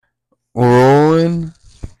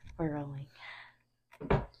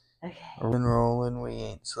Rolling, we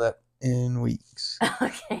ain't slept in weeks.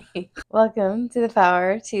 Okay. Welcome to the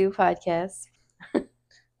Power 2 podcast.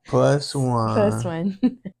 Plus one. Plus one.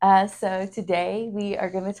 So today we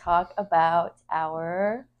are going to talk about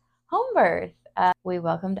our home birth. We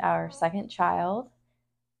welcomed our second child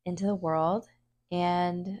into the world,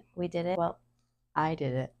 and we did it. Well, I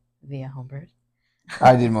did it via home birth.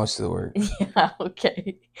 I did most of the work. Yeah,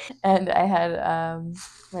 okay. And I had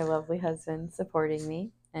my lovely husband supporting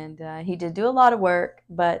me, and he did do a lot of work,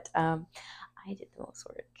 but I did the most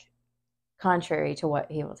work, contrary to what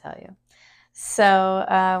he will tell you.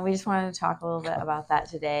 So we just wanted to talk a little bit about that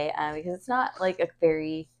today because it's not like a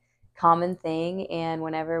very common thing. And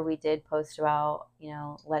whenever we did post about,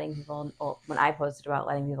 letting people, when I posted about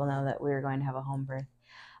letting people know that we were going to have a home birth,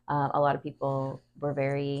 a lot of people were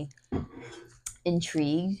very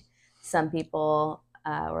intrigued. Some people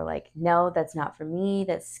were like, no, that's not for me.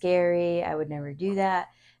 That's scary. I would never do that.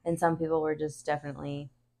 And some people were just definitely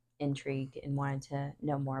intrigued and wanted to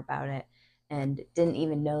know more about it and didn't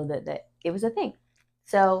even know that it was a thing.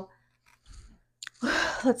 So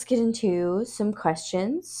let's get into some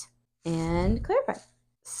questions and clarify.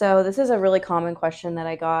 So this is a really common question that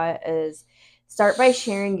I got is, start by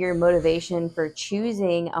sharing your motivation for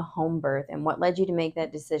choosing a home birth and what led you to make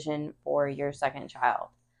that decision for your second child.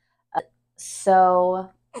 So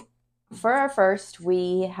for our first,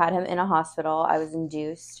 we had him in a hospital. I was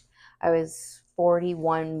induced. I was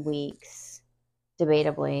 41 weeks,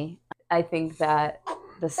 debatably. I think that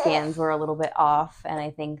the scans were a little bit off, and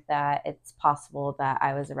I think that it's possible that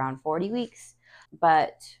I was around 40 weeks,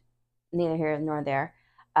 but neither here nor there.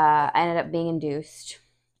 I ended up being induced,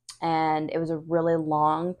 and it was a really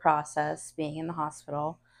long process being in the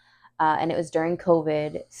hospital, and it was during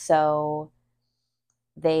COVID, so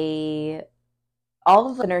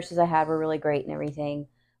all of the nurses I had were really great and everything,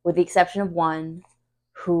 with the exception of one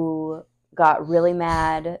who got really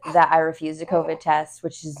mad that I refused a COVID test,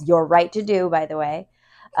 which is your right to do, by the way.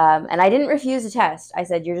 And I didn't refuse a test. I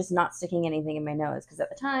said, you're just not sticking anything in my nose. Because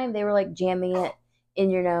at the time, they were like jamming it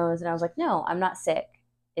in your nose. And I was like, no, I'm not sick.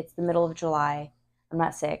 It's the middle of July. I'm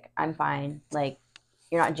not sick. I'm fine. Like,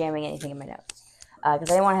 you're not jamming anything in my nose.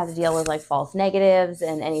 Because I didn't want to have to deal with like false negatives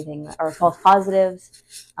and anything, or false positives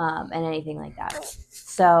and anything like that.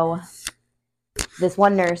 So this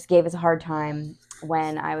one nurse gave us a hard time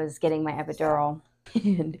when I was getting my epidural,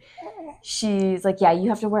 and she's like, yeah, you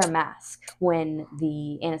have to wear a mask when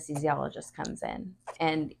the anesthesiologist comes in.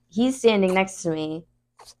 And he's standing next to me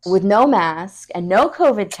with no mask and no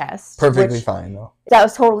COVID test. Perfectly fine, though. That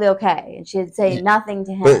was totally okay. And she had say nothing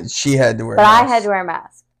to him. But she had to wear a mask. But I had to wear a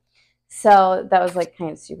mask. So that was like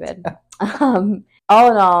kind of stupid. All in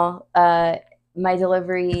all, my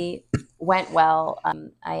delivery went well.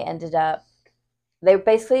 I ended up, they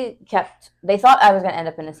thought I was going to end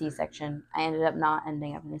up in a C-section. I ended up not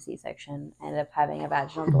ending up in a C-section. I ended up having a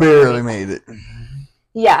vaginal delivery. Barely made it.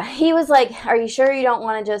 Yeah, he was like, are you sure you don't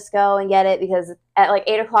want to just go and get it? Because at like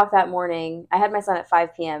 8 o'clock that morning, I had my son at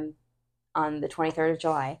 5 p.m. on the 23rd of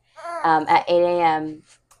July. At 8 a.m.,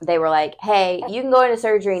 they were like, hey, you can go into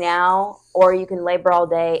surgery now, or you can labor all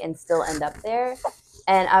day and still end up there.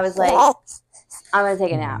 And I was like, I'm going to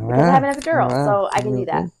take a nap because I have an epidural, so I can do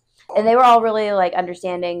that. And they were all really like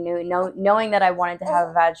understanding, knowing that I wanted to have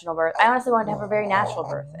a vaginal birth. I honestly wanted to have a very natural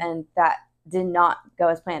birth, and that did not go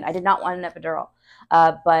as planned. I did not want an epidural,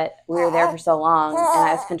 but we were there for so long, and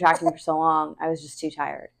I was contracting for so long, I was just too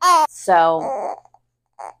tired. So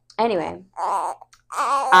anyway,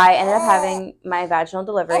 I ended up having my vaginal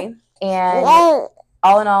delivery, and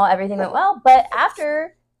all in all, everything went well. But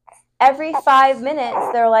after every 5 minutes,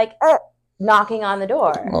 they're like knocking on the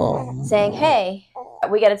door, saying, hey,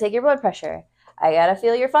 we got to take your blood pressure. I got to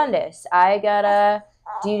feel your fundus.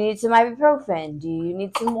 Do you need some ibuprofen? Do you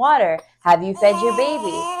need some water? Have you fed your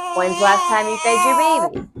baby? When's the last time you fed your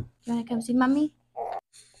baby? You want to come see mommy?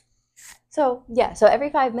 So, yeah, so every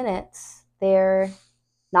 5 minutes, they're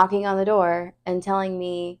knocking on the door and telling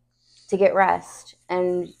me to get rest.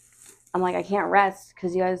 And I'm like, I can't rest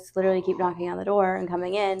because you guys literally keep knocking on the door and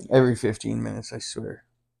coming in. Every 15 minutes, I swear.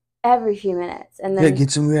 Every few minutes. And then, yeah,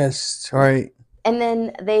 get some rest. All right. And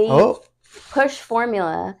then they push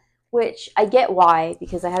formula, which I get why,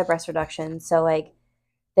 because I had a breast reduction. So, like,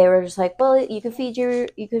 they were just like, well, you could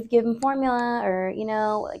give them formula, or,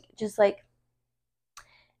 just like,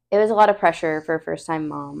 it was a lot of pressure for a first-time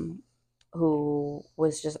mom who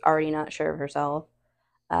was just already not sure of herself.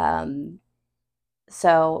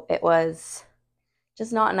 So it was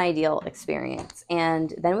just not an ideal experience.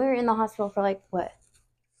 And then we were in the hospital for like, what?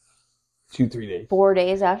 2-3 days. 4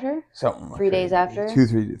 days after? Something like 3 days after?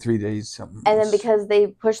 2-3 days, something. And then because they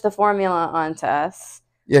pushed the formula onto us,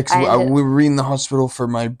 Yeah, because I ended we were in the hospital for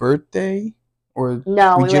my birthday, or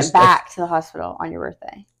No, we we went just back to the hospital on your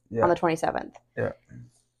birthday on yeah, the 27th. yeah.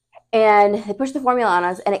 And they pushed the formula on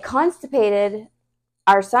us, and it constipated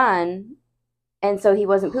our son, and so he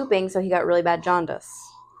wasn't pooping, so he got really bad jaundice.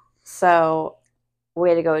 So we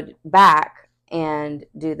had to go back and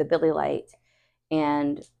do the Billy Light,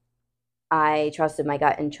 and I trusted my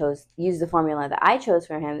gut and used the formula that I chose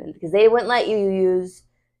for him, because they wouldn't let you use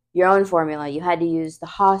your own formula. You had to use the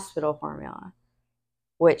hospital formula,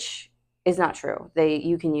 which is not true.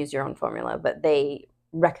 You can use your own formula, but they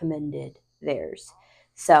recommended theirs.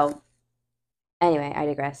 So anyway, I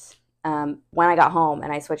digress. When I got home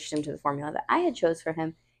and I switched him to the formula that I had chose for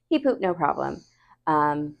him, he pooped no problem.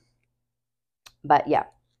 Um, but yeah,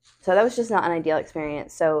 so that was just not an ideal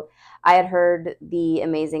experience. So I had heard the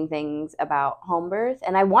amazing things about home birth,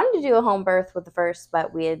 and I wanted to do a home birth with the first,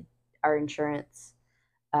 but we had our insurance,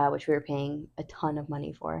 which we were paying a ton of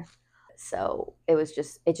money for. So it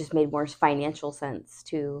just made more financial sense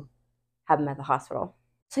to have him at the hospital.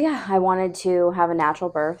 So yeah, I wanted to have a natural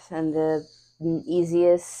birth, and the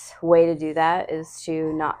easiest way to do that is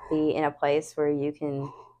to not be in a place where you can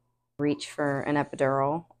reach for an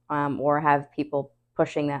epidural, or have people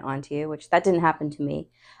pushing that onto you, which that didn't happen to me.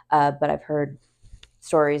 But I've heard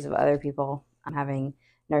stories of other people having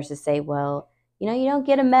nurses say, well, you don't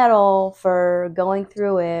get a medal for going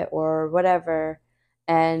through it or whatever.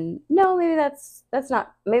 And no, maybe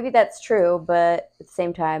that's true, but at the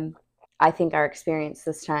same time, I think our experience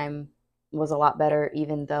this time was a lot better,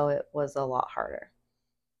 even though it was a lot harder.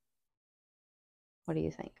 What do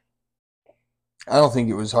you think? I don't think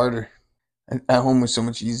it was harder. At home was so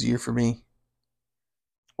much easier for me.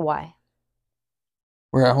 Why?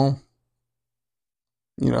 We're at home,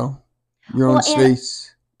 you know, your own Well, and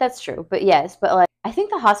space. that's true, but yes, but like I think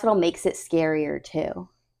the hospital makes it scarier too.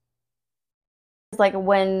 It's like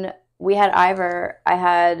when we had Ivor,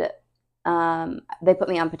 they put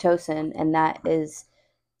me on Pitocin, and that is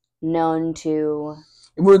known to.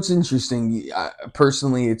 What's interesting,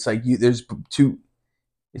 personally, it's like there's two.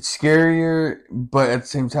 It's scarier, but at the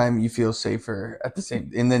same time, you feel safer at the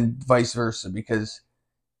same, and then vice versa, because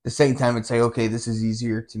at the same time, it's like, okay, this is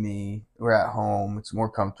easier to me. We're at home. It's more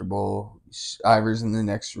comfortable. Ivor's in the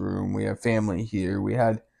next room. We have family here. We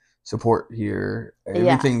had support here. Yeah,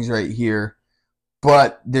 Everything's right here.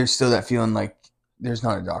 But there's still that feeling like there's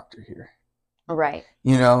not a doctor here. right.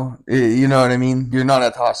 You know what I mean. You're not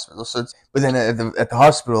at the hospital, so it's. But then at the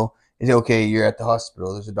hospital, it's okay. You're at the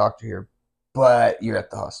hospital. There's a doctor here, but you're at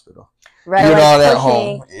the hospital. Right, You're like not at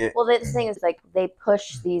pushing. home. Well, the thing is, like, they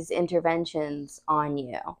push these interventions on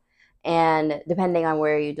you, and depending on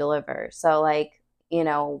where you deliver. So, like, you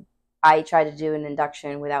know, I tried to do an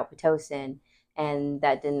induction without Pitocin, and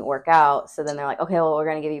that didn't work out. So then they're like, okay, well, we're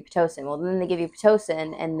going to give you Pitocin. Well, then they give you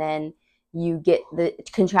Pitocin, and then you get the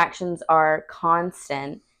contractions are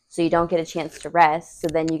constant. So you don't get a chance to rest. So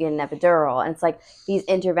then you get an epidural. And it's like these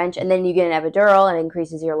interventions, and then you get an epidural, and it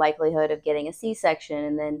increases your likelihood of getting a C-section.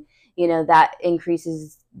 And then that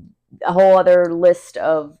increases a whole other list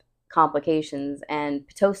of complications. And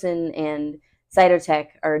Pitocin and Cytotec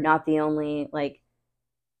are not the only, like,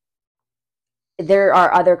 there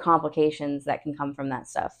are other complications that can come from that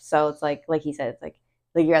stuff. So it's like he said, it's like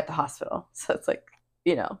you're at the hospital. So it's like,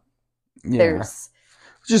 Yeah, there's,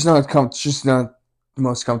 it's just not the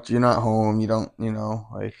most comfortable. You're not home. You don't.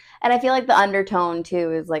 Like. and I feel like the undertone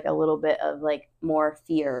too is like a little bit of like more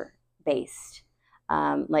fear based.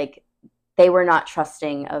 Like they were not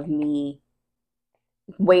trusting of me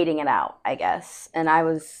waiting it out, I guess. And I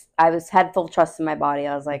was had full trust in my body.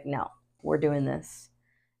 I was like, no, we're doing this.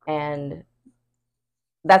 And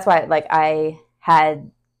that's why, like, I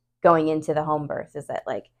had going into the home birth is that,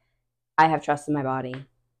 like, I have trust in my body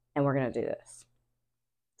and we're going to do this.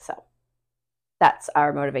 So that's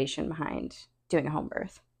our motivation behind doing a home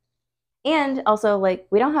birth. And also, like,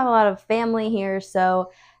 we don't have a lot of family here,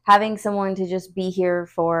 so having someone to just be here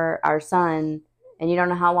for our son, and you don't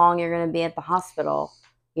know how long you're going to be at the hospital,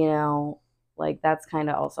 like, that's kind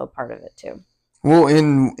of also part of it too. Well,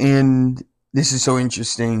 and this is so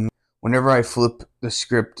interesting. Whenever I flip the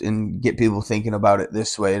script and get people thinking about it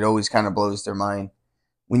this way, it always kind of blows their mind.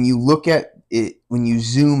 When you look at it, when you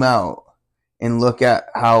zoom out and look at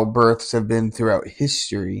how births have been throughout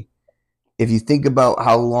history, if you think about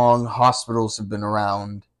how long hospitals have been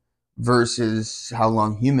around versus how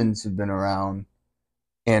long humans have been around,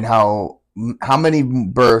 and how many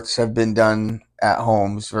births have been done at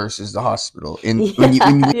homes versus the hospital, and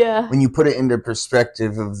Yeah, yeah. when you put it into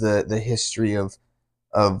perspective of the history of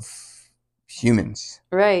humans,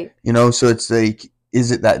 Right. so it's like,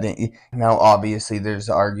 is it that day? Now obviously there's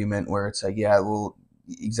the argument where it's like, yeah, well,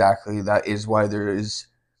 exactly. That is why there is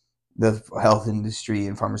the health industry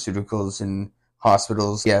and pharmaceuticals and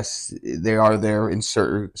hospitals. Yes, they are there in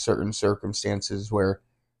certain circumstances where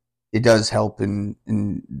it does help, and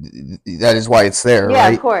that is why it's there, Yeah,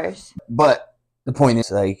 of right? course. But the point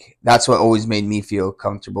is, like, that's what always made me feel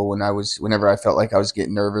comfortable whenever I felt like I was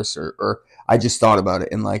getting nervous, or I just thought about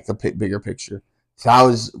it in like the bigger picture.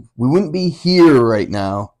 So we wouldn't be here right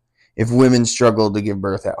now if women struggled to give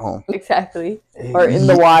birth at home. Exactly. Or in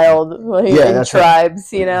the wild, like Yeah, in that's right.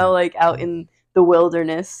 tribes, you know, like out in the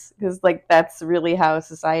wilderness, because like that's really how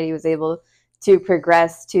society was able to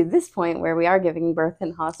progress to this point where we are giving birth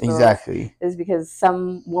in hospitals. Exactly. Is because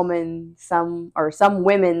some women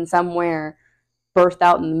somewhere birthed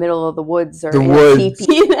out in the middle of the woods or The in woods. a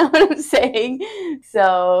teepee. You know what I'm saying?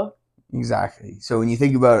 So Exactly. So when you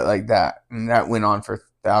think about it like that, and that went on for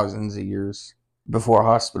thousands of years before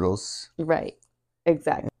hospitals. right,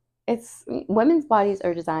 exactly. It's women's bodies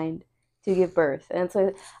are designed to give birth, and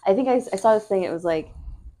so I think I saw this thing. It was like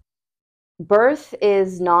birth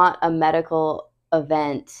is not a medical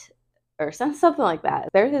event or something like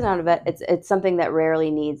that. Birth is not an event. It's something that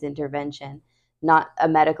rarely needs intervention, not a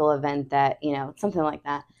medical event that, you know, something like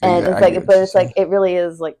that. And it's like, but it's like it really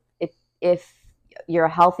is like if you're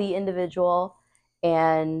a healthy individual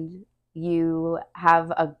and you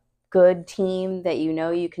have a good team that you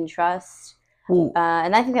know you can trust.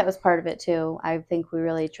 And I think that was part of it too. I think we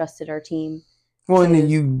really trusted our team. Well,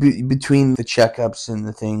 and between the checkups and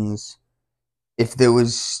the things, if there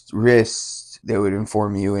was risks, they would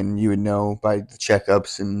inform you, and you would know by the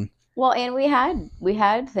checkups. And well, and we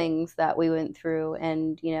had things that we went through,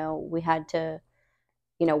 and you know we had to,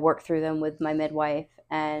 you know, work through them with my midwife,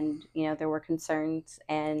 and you know there were concerns,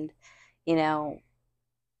 and you know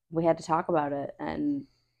we had to talk about it, and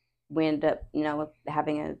we ended up, you know,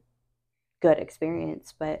 having a good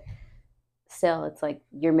experience. But still, it's like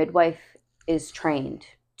your midwife is trained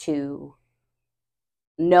to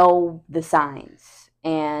know the signs,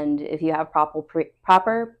 and if you have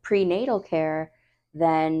proper prenatal care,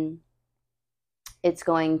 then it's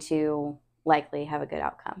going to likely have a good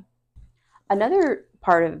outcome. Another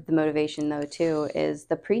part of the motivation, though, too, is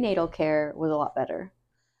the prenatal care was a lot better.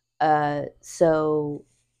 So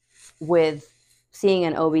with seeing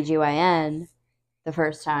an OBGYN the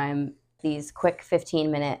first time, these quick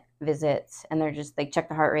 15-minute visits, and they're just, they check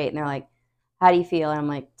the heart rate, and they're like, how do you feel? And I'm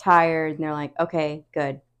like, tired. And they're like, okay,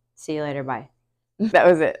 good. See you later. Bye. That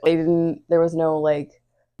was it. There was no like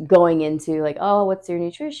going into like, oh, what's your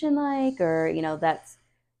nutrition like? Or, you know, that's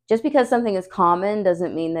just because something is common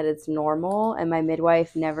doesn't mean that it's normal. And my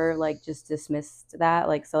midwife never like just dismissed that.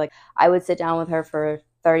 Like, so like I would sit down with her for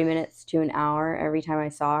 30 minutes to an hour every time I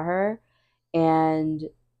saw her and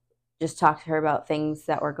just talk to her about things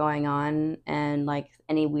that were going on and like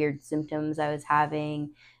any weird symptoms I was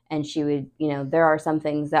having. And she would, you know, there are some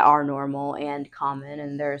things that are normal and common,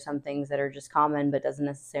 and there are some things that are just common but doesn't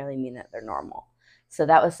necessarily mean that they're normal. So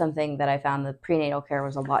that was something that I found the prenatal care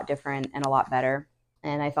was a lot different and a lot better.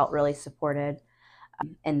 And I felt really supported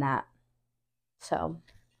in that. So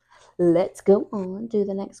let's go on to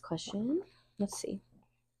the next question. Let's see.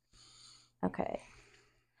 Okay.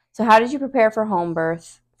 So how did you prepare for home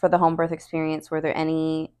birth, for the home birth experience? Were there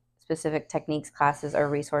any specific techniques, classes, or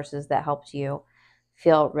resources that helped you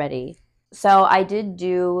feel ready? So I did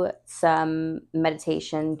do some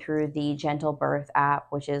meditation through the Gentle Birth app,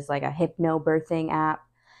 which is like a hypnobirthing app.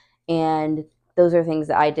 And those are things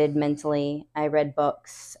that I did mentally. I read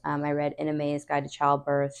books. I read In a Maze Guide to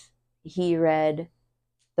Childbirth. He read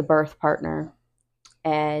The Birth Partner.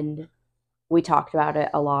 And we talked about it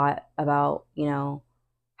a lot, about, you know,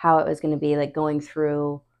 how it was going to be like going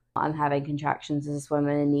through, I'm having contractions, is this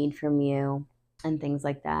woman in need from you, and things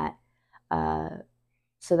like that.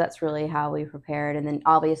 So that's really how we prepared. And then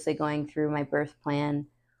obviously going through my birth plan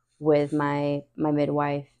with my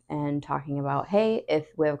midwife and talking about, hey, if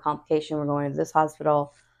we have a complication, we're going to this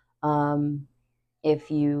hospital.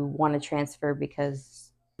 If you want to transfer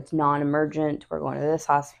because it's non-emergent, we're going to this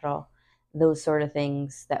hospital. Those sort of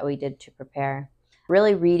things that we did to prepare.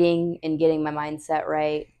 Really reading and getting my mindset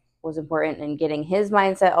right was important, and getting his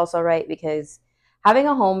mindset also right, because having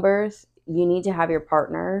a home birth, you need to have your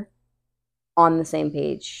partner on the same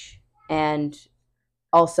page and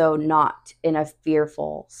also not in a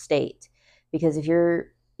fearful state. Because if you're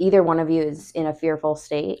either one of you is in a fearful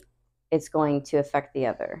state, it's going to affect the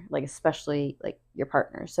other, like especially like your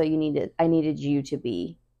partner. So I needed you to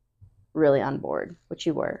be really on board, which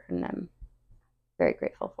you were, and I'm very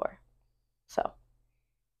grateful for. So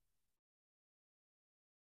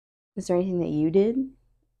is there anything that you did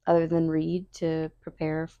other than read to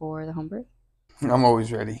prepare for the home birth? I'm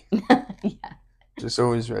always ready. Yeah. Just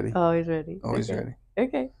always ready. Always ready. Always Okay. ready.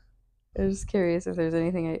 Okay. I was just curious if there's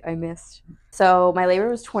anything I missed. So my labor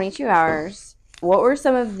was 22 hours. What were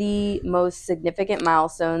some of the most significant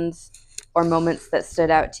milestones or moments that stood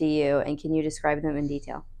out to you, and can you describe them in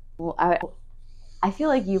detail? Well, I feel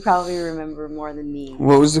like you probably remember more than me.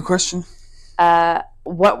 What was the question?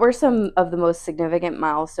 What were some of the most significant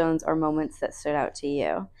milestones or moments that stood out to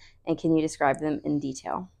you, and can you describe them in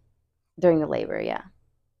detail during the labor? Yeah.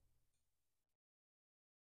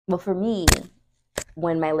 Well, for me,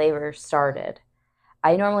 when my labor started,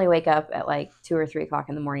 I normally wake up at like 2 or 3 o'clock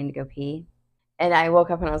in the morning to go pee. And I woke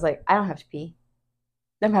up and I was like, I don't have to pee.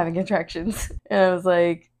 I'm having contractions. And I was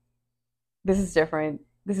like, this is different.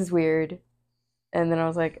 This is weird. And then I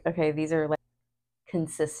was like, okay, these are like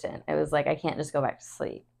consistent. It was like, I can't just go back to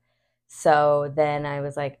sleep. So then I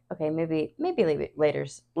was like, okay, maybe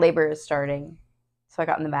labor is starting. So I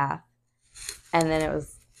got in the bath. And then it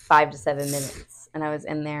was 5 to 7 minutes. And I was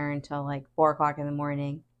in there until like 4 o'clock in the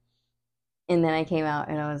morning. And then I came out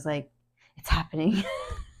and I was like, it's happening.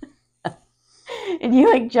 And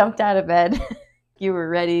you like jumped out of bed. You were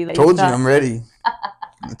ready. I told you I'm ready.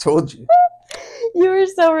 I told you. You were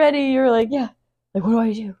so ready. You were like, yeah. Like, what do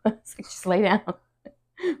I do? I was like, just lay down.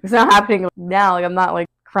 It's not happening now. Like, I'm not like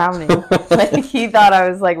crowning. Like, he thought I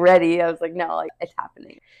was like ready. I was like, no, like it's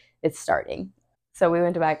happening. It's starting. So we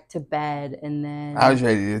went back to bed, and then I was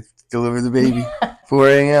ready to deliver the baby. 4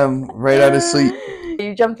 a.m. right out of sleep.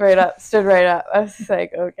 You jumped right up, stood right up. I was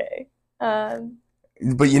like, okay.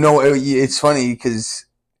 But you know, it's funny because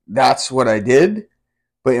that's what I did.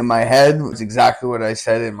 But in my head, was exactly what I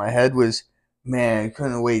said in my head was, man, I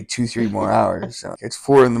couldn't wait 2-3 more hours. It's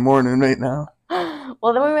 4 in the morning right now.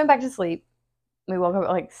 Well, then we went back to sleep. We woke up at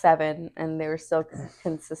like 7, and they were still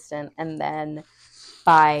consistent. And then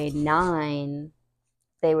by 9,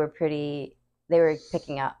 they were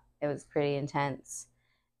picking up. It was pretty intense.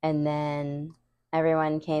 And then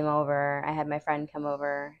everyone came over. I had my friend come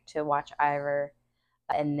over to watch Ivor.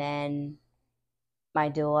 And then my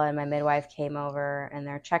doula and my midwife came over, and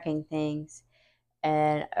they're checking things.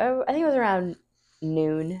 And I think it was around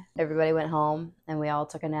noon. Everybody went home, and we all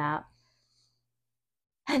took a nap.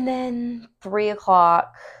 And then 3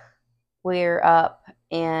 o'clock, we're up,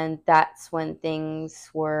 and that's when things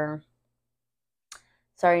were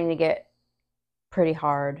starting to get pretty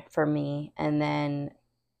hard for me. And then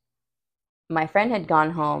my friend had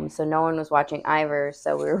gone home, so no one was watching Ivor,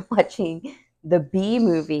 so we were watching the Bee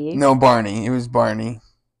movie. No, Barney. It was Barney.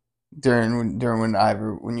 During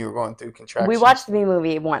when you were going through contractions. We watched the Bee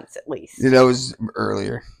movie once at least. Yeah, that was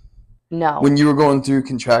earlier. No. When you were going through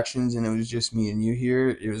contractions and it was just me and you here,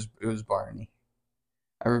 it was Barney.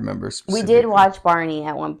 I remember specifically. We did watch Barney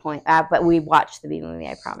at one point, but we watched the Bee movie,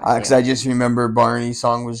 I promise. Because I just remember Barney's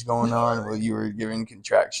song was going on while you were giving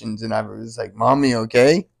contractions, and I was like, "Mommy,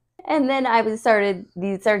 okay?" And then these started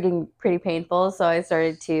getting pretty painful, so I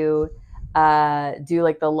started to do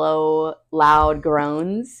like the low, loud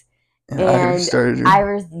groans. And I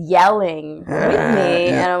was yelling with me,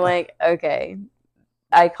 and I'm like, okay.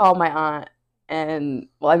 I called my aunt,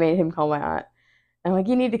 I made him call my aunt. I'm like,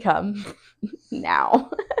 you need to come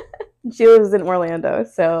now. She lives in Orlando,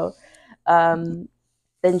 so then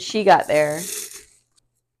she got there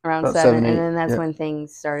around 7, and then that's when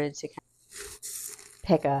things started to kind of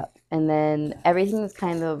pick up. And then everything was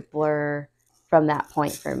kind of a blur from that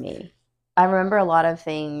point for me. I remember a lot of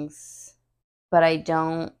things, but I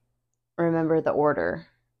don't remember the order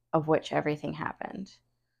of which everything happened.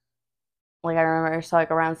 Like, I remember, so like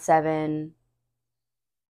around 7,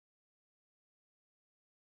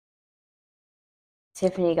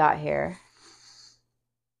 Tiffany got here.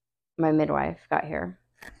 My midwife got here.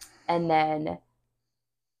 And then...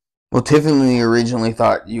 Well, Tiffany originally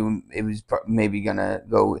thought it was maybe going to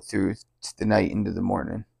go through the night into the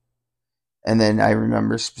morning. And then I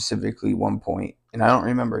remember specifically one point, and I don't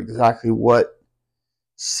remember exactly what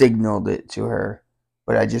signaled it to her,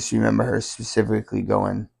 but I just remember her specifically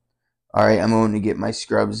going, all right, I'm going to get my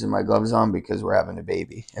scrubs and my gloves on because we're having a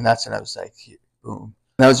baby. And that's when I was like, boom.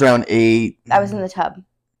 That was around 8. I was in the tub,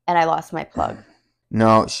 and I lost my plug.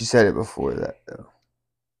 No, she said it before that, though.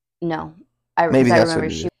 No. Maybe that's remember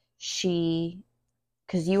what it is.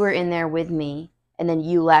 Because you were in there with me, and then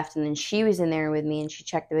you left, and then she was in there with me, and she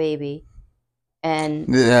checked the baby. And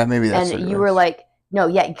yeah, maybe that's and you were like, no,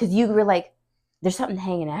 yeah, because you were like, there's something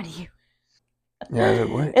hanging out of you. Yeah, I was like,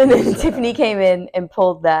 what? And then Tiffany came in and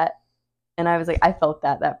pulled that, and I was like, I felt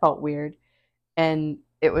that. That felt weird. And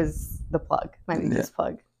it was the plug, my baby's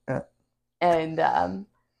plug. Yeah. And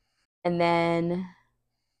then,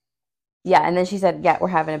 yeah, and then she said, yeah, we're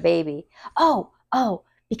having a baby. Oh,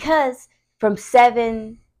 because from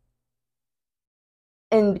 7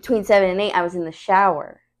 in between 7 and 8, I was in the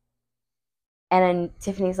shower. And then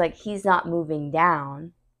Tiffany's like, he's not moving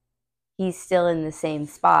down. He's still in the same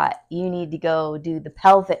spot. You need to go do the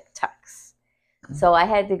pelvic tucks. So I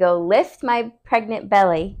had to go lift my pregnant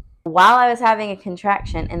belly while I was having a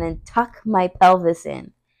contraction and then tuck my pelvis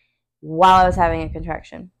in while I was having a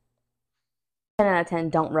contraction. 10 out of 10,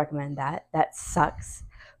 don't recommend that. That sucks.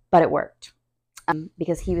 But it worked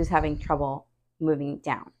because he was having trouble moving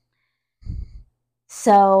down.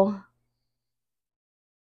 So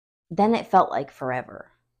then it felt like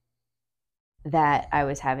forever that I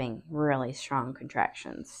was having really strong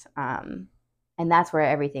contractions. And that's where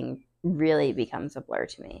everything really becomes a blur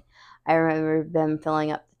to me. I remember them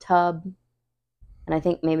filling up the tub. And I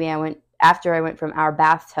think maybe after I went from our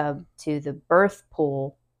bathtub to the birth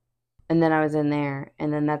pool, and then I was in there.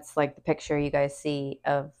 And then that's like the picture you guys see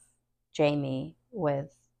of Jamie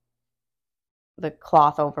with the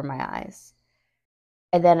cloth over my eyes.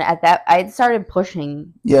 And then at that, I started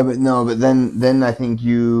pushing. Yeah, but then I think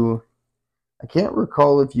I can't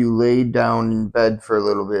recall if you laid down in bed for a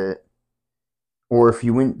little bit or if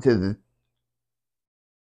you went to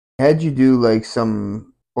had you do like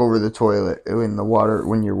some over the toilet in the water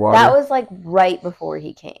when your water. That was like right before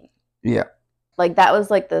he came. Yeah. Like that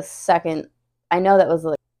was like the second, I know that was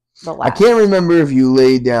like the last. I can't remember if you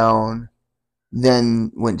laid down,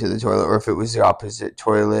 then went to the toilet, or if it was the opposite: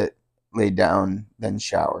 toilet, laid down, then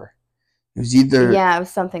shower. It was either. Yeah, it was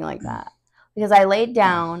something like that. Because I laid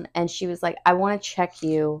down and she was like, I want to check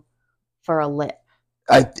you for a lip.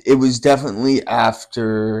 It was definitely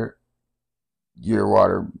after your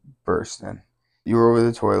water burst. Then you were over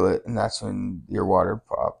the toilet, and that's when your water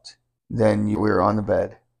popped. Then we were on the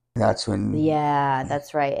bed. And that's when. Yeah,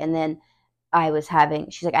 that's right. And then I was having.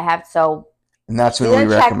 She's like, I have so. And that's when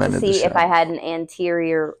we recommended to see if I had an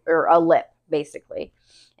anterior or a lip, basically.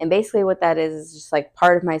 And basically, what that is just like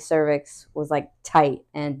part of my cervix was like tight,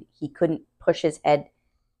 and he couldn't push his head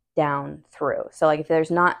down through. So like if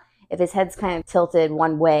his head's kind of tilted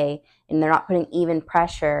one way and they're not putting even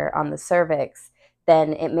pressure on the cervix,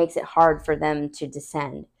 then it makes it hard for them to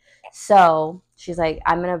descend. So she's like,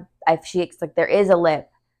 she's like, there is a lip,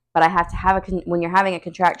 but I have to have when you're having a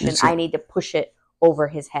contraction, I need to push it over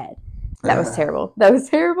his head. That was terrible. That was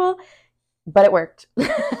terrible. But it worked.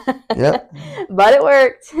 Yep. But it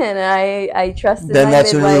worked, and I trusted. Then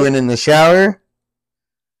that's when we went in the shower.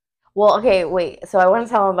 Well, okay, wait. So I want to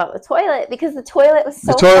tell them about the toilet because the toilet was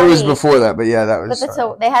so. The toilet funny. was before that, but yeah, that was. But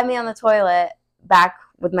so they had me on the toilet back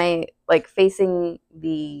with my facing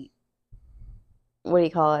the. What do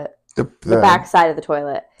you call it? The back side of the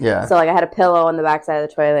toilet. Yeah. So I had a pillow on the back side of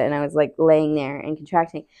the toilet, and I was laying there and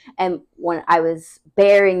contracting. And when I was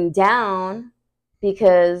bearing down,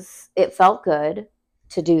 because it felt good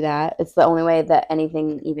to do that. It's the only way that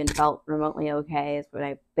anything even felt remotely okay is when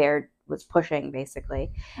I was pushing,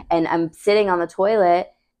 basically. And I'm sitting on the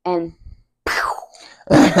toilet, and the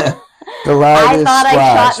I thought I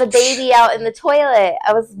shot the baby out in the toilet.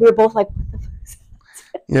 We were both like, what the fuck is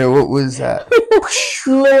that? Yeah, what was that?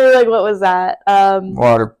 Literally, like, what was that?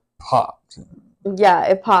 Water popped. Yeah,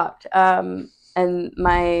 it popped. And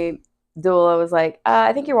my doula was like,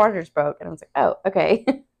 I think your water just broke. And I was like, oh, okay.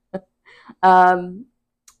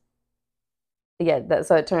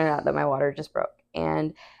 So it turned out that my water just broke.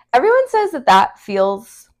 And everyone says that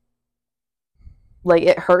feels like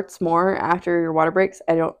it hurts more after your water breaks.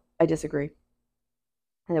 I disagree.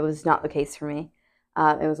 And it was not the case for me.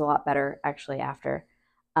 It was a lot better actually after.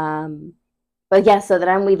 But yeah, so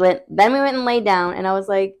then we went and laid down, and I was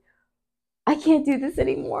like, I can't do this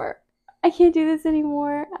anymore.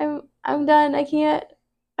 I'm done. I can't.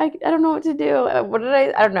 I don't know what to do. What did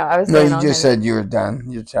I don't know. I was. No, you just said you were done.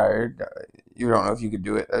 You're tired. You don't know if you could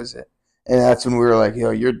do it. That was it. And that's when we were like,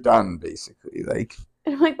 yo, you're done, basically. Like.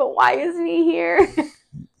 And I'm like, but why isn't he here?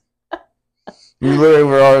 You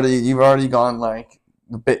literally you've already gone like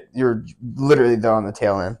a bit. You're literally there on the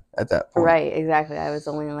tail end at that point. Right. Exactly. I was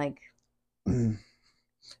only like. And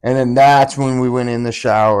then that's when we went in the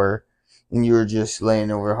shower, and you were just laying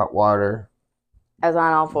over hot water. I was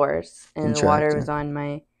on all fours, and the water was on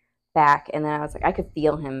my back, and then I was like, I could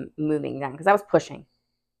feel him moving down because I was pushing.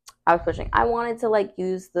 I wanted to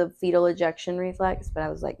use the fetal ejection reflex, but I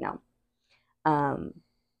was like, no. I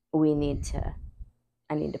need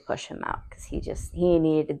to push him out because he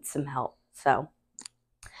needed some help. So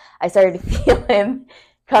I started to feel him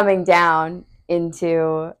coming down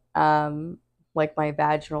into my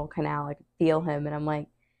vaginal canal. I could feel him, and I'm like,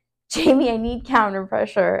 Jamie, I need counter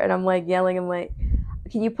pressure. And I'm yelling, I'm like,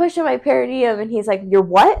 can you push on my perineum? And he's like, your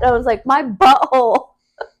what? And I was like, my butthole.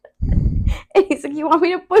 And he's like, you want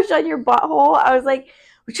me to push on your butthole? I was like,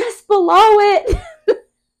 just below it.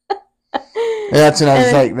 And that's when I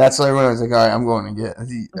was like, that's like when I was like, all right, I'm going to get.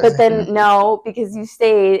 But then no, because you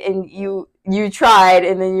stayed and you tried,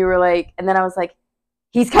 and then you were like, and then I was like,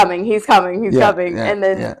 he's coming, he's coming, he's coming, and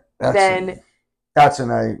then that's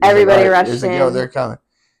when I everybody rushed like, in. yo, they're coming.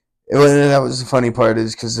 And that was the funny part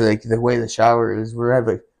is because like the way the shower is, we're at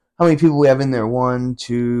like how many people we have in there? 1,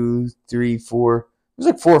 2, 3, 4. There's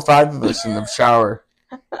like 4 or 5 of us in the shower,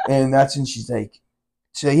 and that's when she's like,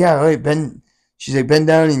 yeah, all right, Ben. She's like, bend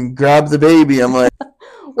down and grab the baby. I'm like,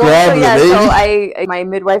 grab the baby. So my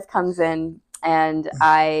midwife comes in and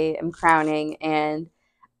I am crowning and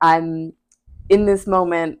I'm in this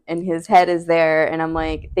moment and his head is there and I'm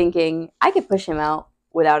like thinking I could push him out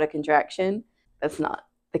without a contraction. That's not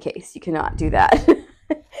the case. You cannot do that.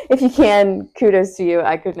 If you can, kudos to you.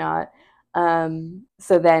 I could not.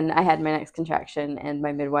 So then I had my next contraction and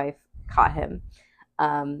my midwife caught him.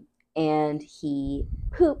 And he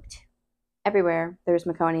pooped everywhere. There was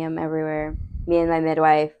meconium everywhere. Me and my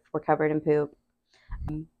midwife were covered in poop.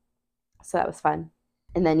 So that was fun.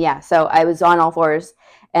 And then, yeah, so I was on all fours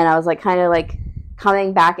and I was like kind of like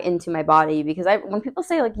coming back into my body because when people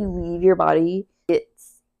say like you leave your body,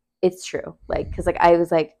 it's true. Like, cause like I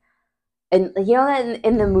was like, and you know that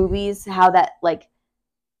in the movies, how that like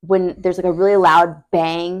when there's like a really loud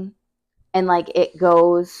bang and like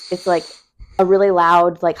it's like a really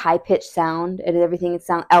loud, like high pitched sound and everything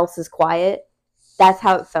else is quiet. That's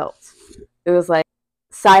how it felt. It was like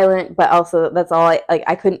silent, but also that's all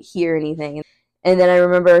I couldn't hear anything. And then I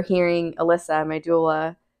remember hearing Alyssa, my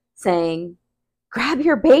doula, saying, grab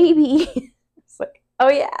your baby. It's like, oh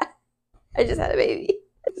yeah, I just had a baby.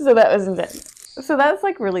 So that was intense. So that's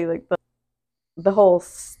like really like the whole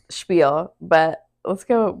spiel, but let's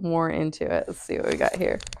go more into it. Let's see what we got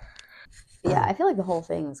here. Yeah, I feel like the whole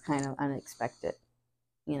thing was kind of unexpected,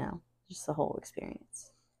 just the whole experience.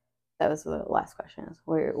 That was the last question.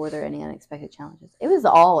 Were there any unexpected challenges? It was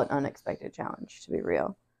all an unexpected challenge, to be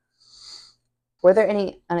real. Were there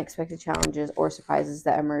any unexpected challenges or surprises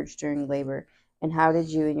that emerged during labor, and how did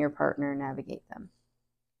you and your partner navigate them?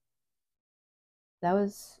 That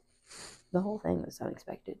was, the whole thing was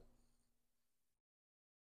unexpected.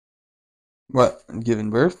 What, giving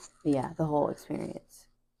birth? Yeah, the whole experience.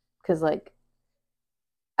 Because, like,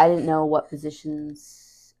 I didn't know what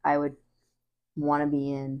positions I would want to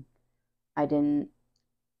be in. I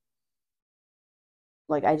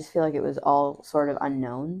just feel like it was all sort of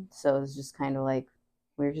unknown. So it was just kind of like,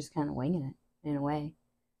 we were just kind of winging it in a way.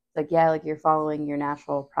 It's like, yeah, like you're following your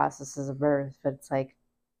natural processes of birth, but it's like,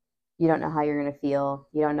 you don't know how you're going to feel.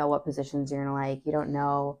 You don't know what positions you're going to like. You don't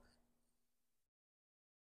know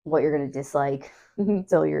what you're going to dislike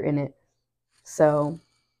until you're in it. So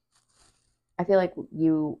I feel like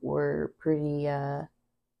you were pretty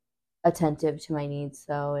attentive to my needs,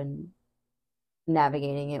 though, and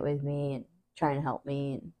navigating it with me and trying to help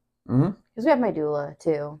me. Because we have my doula,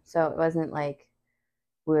 too. So it wasn't like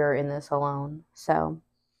we were in this alone. So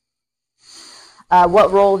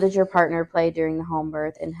what role did your partner play during the home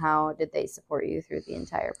birth, and how did they support you through the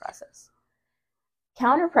entire process?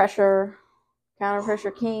 Counter pressure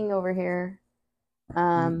king over here.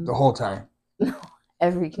 The whole time.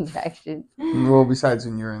 Every contraction. Well, besides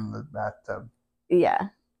when you're in the bathtub. Yeah,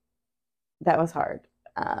 that was hard.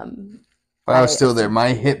 But I was still there.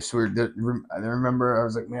 My hips were. I remember I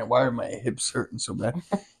was like, man, why are my hips hurting so bad?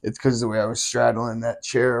 It's because of the way I was straddling that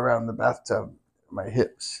chair around the bathtub. My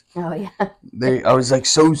hips. Oh yeah. I was like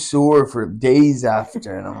so sore for days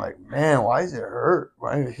after, and I'm like, man, why does it hurt?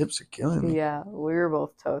 Why the hips are killing me? Yeah, we were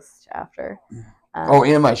both toast after.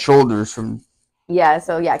 And my shoulders from. Yeah,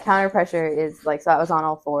 so yeah, counter pressure is like, so I was on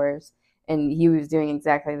all fours, and he was doing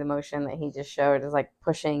exactly the motion that he just showed, is like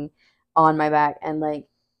pushing on my back, and like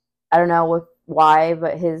I don't know why,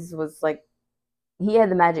 but his was like, he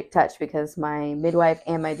had the magic touch because my midwife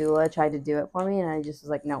and my doula tried to do it for me, and I just was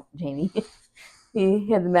like, no, Jamie.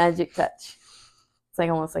 He had the magic touch. It's like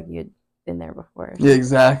almost like you had been there before. Yeah,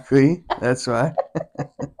 exactly. That's why.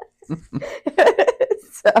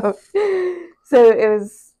 So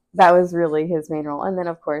that was really his main role. And then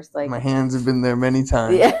of course, like, my hands have been there many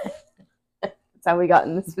times. Yeah. That's how we got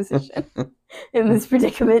in this position, in this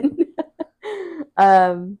predicament.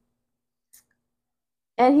 And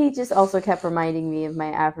he just also kept reminding me of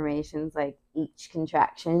my affirmations, like each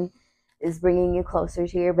contraction is bringing you closer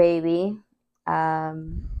to your baby.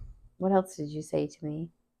 What else did you say to me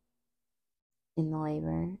in the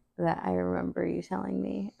labor that I remember you telling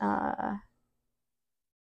me? Can't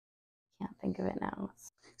think of it now.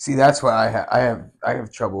 See, that's why I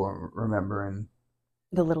have trouble remembering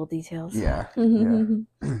the little details. Yeah, yeah.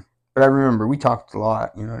 But I remember we talked a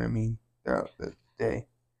lot. You know what I mean, throughout the day.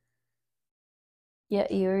 Yeah,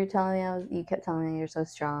 you kept telling me you're so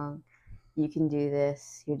strong. You can do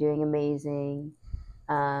this. You're doing amazing.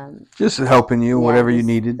 Um, Just helping you, yeah, whatever you just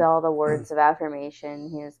needed. all the words of affirmation.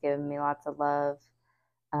 He was giving me lots of love,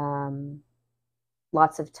 um,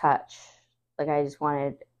 lots of touch. Like I just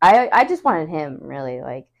wanted him really.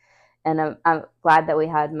 Like, and I'm glad that we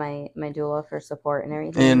had my doula for support and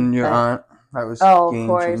everything. And your But aunt, that was oh, of game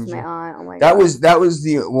course, my changer. aunt. Oh my That god. was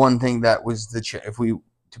the one thing that was if we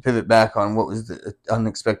to pivot back on what was the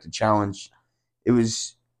unexpected challenge. It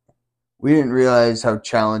was we didn't realize how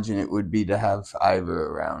challenging it would be to have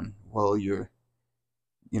Ivor around. Well, you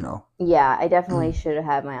know. Yeah, I definitely should have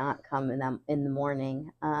had my aunt come in the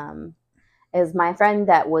morning. Is my friend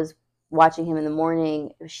that was watching him in the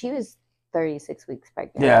morning. She was 36 weeks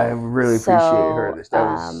pregnant. Yeah, I really appreciate her. So,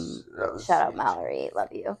 That shout was out Mallory, love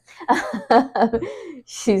you.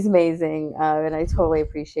 She's amazing, and I totally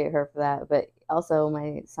appreciate her for that. But also,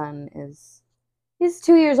 my son he's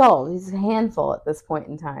 2 years old. He's a handful at this point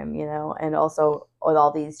in time, and also with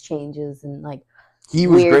all these changes and like he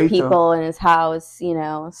was weird great though. people in his house,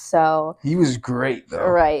 so He was great though.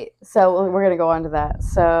 right. So we're gonna go on to that.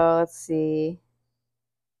 So let's see.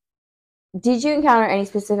 Did you encounter any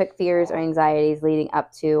specific fears or anxieties leading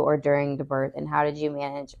up to or during the birth, and how did you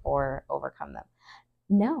manage or overcome them?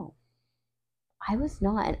 No, I was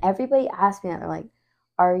not. And everybody asked me that. They're like,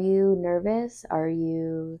 are you nervous? Are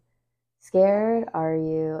you scared? Are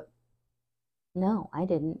you. No, I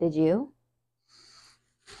didn't. Did you?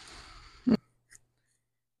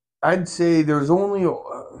 I'd say there was only,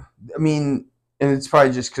 I mean, and it's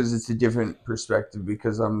probably just because it's a different perspective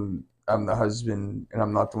because I'm the husband and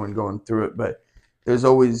I'm not the one going through it, but there's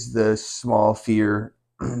always the small fear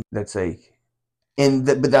that's like,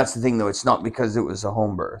 but that's the thing though, it's not because it was a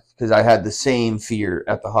home birth because I had the same fear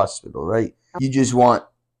at the hospital, right? You just want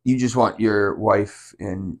your wife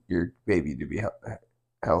and your baby to be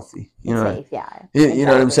healthy, Safe, yeah. You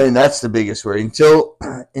know what I'm Exactly. saying? That's the biggest worry. Until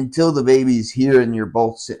the baby's here and you're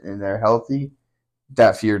both sitting in there healthy,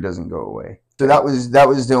 that fear doesn't go away. So that was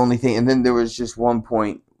the only thing. And then there was just one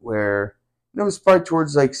point where it was probably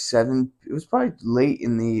towards like 7. It was probably late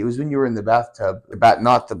in the. It was when you were in the bathtub.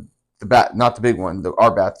 Not the big one.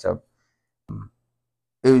 Our bathtub.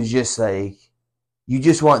 It was just like you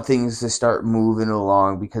just want things to start moving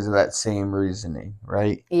along because of that same reasoning,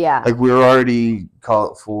 right? Yeah. Like we were already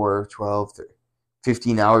call it 4, 12,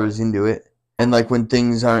 15 hours into it, and like when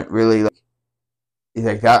things aren't really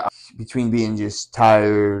like that, between being just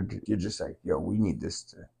tired, you're just like, yo, we need this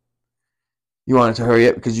to. You want it to hurry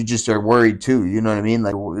up because you just are worried too. You know what I mean?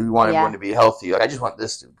 Like we want everyone to be healthy. Like I just want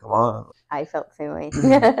this to come on. I felt the same way.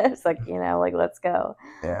 It's like, like let's go.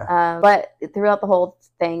 Yeah. But throughout the whole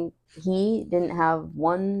thing, he didn't have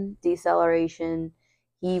one deceleration.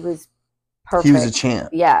 He was perfect. He was a champ.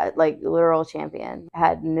 Yeah, like literal champion.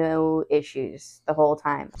 Had no issues the whole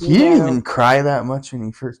time. He didn't even cry that much when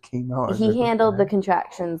he first came out. He handled the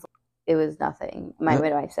contractions. It was nothing. My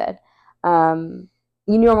midwife said.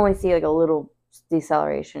 You normally see like a little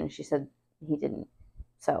deceleration. She said he didn't.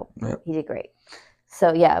 So he did great.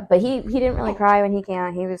 So yeah, but he didn't really cry when he came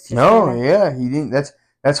out. He was just he didn't.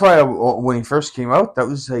 That's why when he first came out, that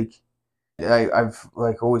was like I've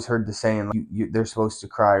like always heard the saying they're supposed to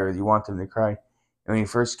cry or you want them to cry. And when he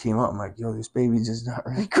first came out, I'm like, yo, this baby's just not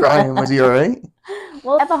really crying. Was he all right?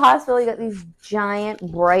 Well, at the hospital, you got these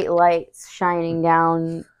giant bright lights shining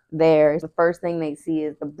down there. The first thing they see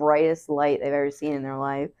is the brightest light they've ever seen in their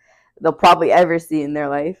life. They'll probably ever see in their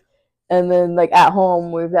life. And then like at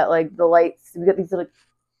home, we've got like the lights. We got these little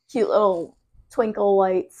cute little twinkle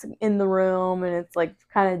lights in the room, and it's like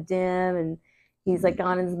kind of dim. And he's like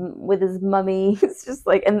with his mummy. It's just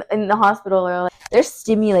like in the hospital, they're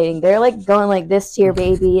stimulating. They're like going like this to your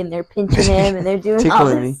baby, and they're pinching him, and they're doing all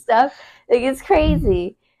this stuff. Like it's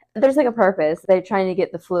crazy. There's like a purpose. They're trying to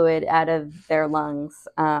get the fluid out of their lungs.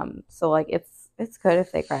 So like it's good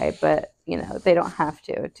if they cry, but they don't have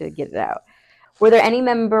to get it out. Were there any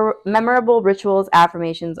memorable rituals,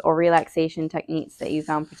 affirmations, or relaxation techniques that you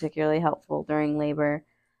found particularly helpful during labor?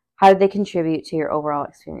 How did they contribute to your overall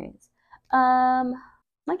experience?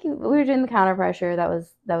 Like we were doing the counter pressure. That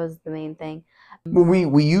was the main thing. Well,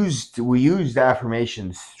 we used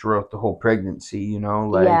affirmations throughout the whole pregnancy.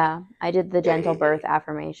 Yeah, I did the gentle birth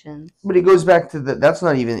affirmations. But it goes back to that's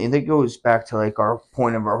not even. It goes back to like our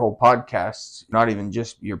point of our whole podcast. Not even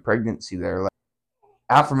just your pregnancy there. Like,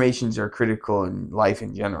 affirmations are critical in life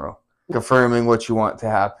in general. Affirming what you want to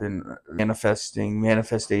happen,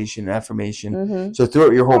 manifestation, affirmation. Mm-hmm. So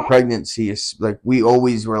throughout your whole pregnancy, it's like we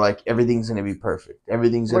always were like everything's gonna be perfect. That's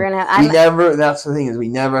the thing is we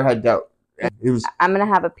never had doubt. I'm gonna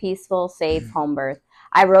have a peaceful, safe home birth.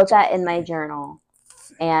 I wrote that in my journal.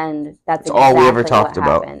 And that's It's all we ever exactly what talked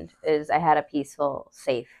about. happened. Is I had a peaceful,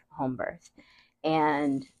 safe home birth,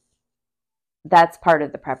 and that's part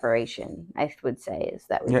of the preparation. I would say is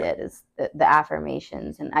that we did is the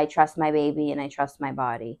affirmations, and I trust my baby and I trust my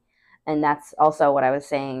body, and that's also what I was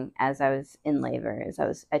saying as I was in labor. Is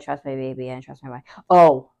I trust my baby and I trust my body.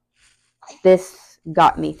 Oh, this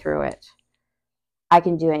got me through it. I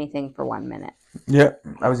can do anything for 1 minute. Yeah,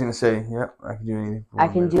 I was gonna say, yeah, I can do anything. I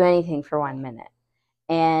can do anything for 1 minute,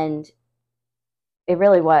 and it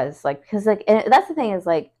really was like because like that's the thing is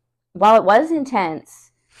like while it was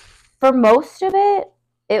intense, for most of it,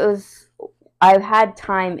 it was I've had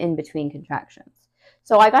time in between contractions,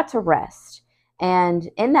 so I got to rest, and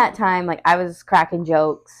in that time, like I was cracking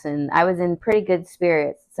jokes and I was in pretty good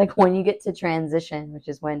spirits. It's like when you get to transition, which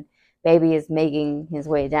is when baby is making his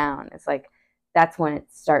way down. It's like that's when it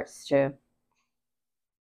starts to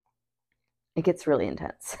it gets really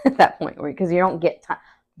intense at that point because you don't get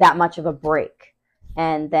that much of a break,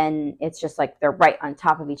 and then it's just like they're right on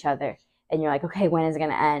top of each other and you're like, okay, when is it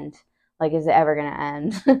going to end? Like, is it ever going to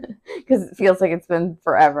end? Because it feels like it's been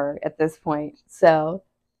forever at this point. So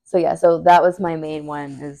yeah, so that was my main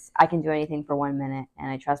one is I can do anything for 1 minute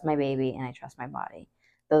and I trust my baby and I trust my body.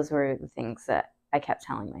 Those were the things that I kept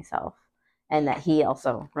telling myself and that he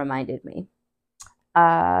also reminded me.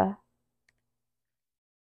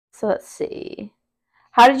 So let's see.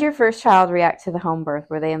 How did your first child react to the home birth?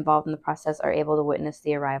 Were they involved in the process or able to witness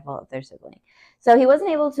the arrival of their sibling? So he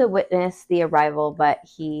wasn't able to witness the arrival, but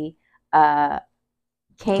he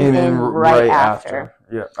came in right after.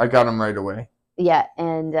 Yeah, I got him right away. Yeah,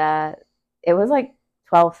 and it was like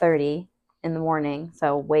 12:30 in the morning,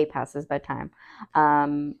 so way past his bedtime.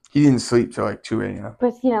 He didn't sleep till like 2 a.m.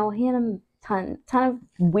 But he had a ton of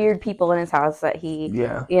weird people in his house that he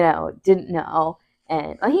didn't know.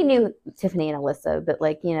 And he knew Tiffany and Alyssa, but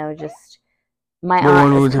just my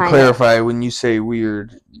aunt. To clarify, when you say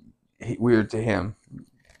weird to him,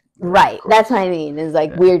 right? That's what I mean. Is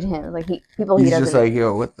like weird to him. Like people he doesn't. He's just like,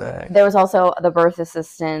 yo, what the heck? There was also the birth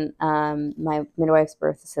assistant. My midwife's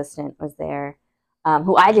birth assistant was there,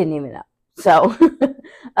 who I didn't even know. So,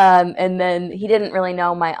 and then he didn't really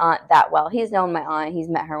know my aunt that well. He's known my aunt. He's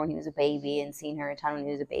met her when he was a baby and seen her a ton when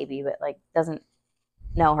he was a baby, but doesn't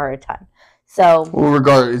know her a ton. So,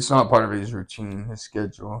 it's not part of his routine, his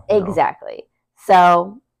schedule. Exactly.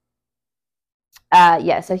 So,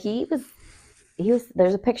 so he was.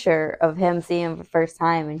 There's a picture of him seeing him for the first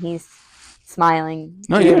time, and he's smiling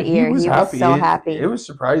ear to ear. He was happy. So happy. It was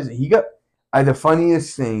surprising. He got the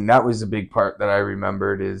funniest thing. That was the big part that I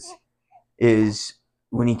remembered is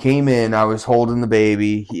when he came in. I was holding the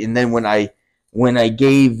baby, and then when I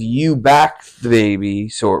gave you back the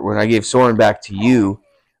baby, when I gave Soren back to you.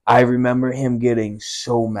 I remember him getting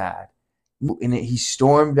so mad, and he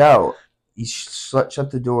stormed out. He shut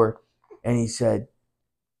the door, and he said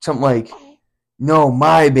something like, "No,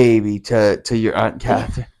 my baby," to your Aunt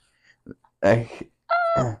Catherine. Immediately,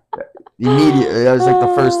 that was like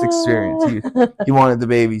the first experience. He wanted the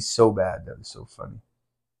baby so bad. That was so funny.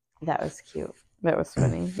 That was cute. That was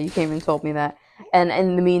funny. You came and told me that. And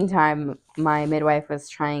in the meantime, my midwife was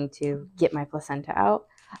trying to get my placenta out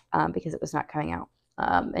because it was not coming out.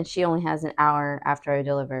 And she only has an hour after I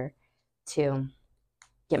deliver to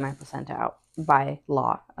get my placenta out by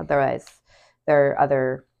law. Otherwise, there are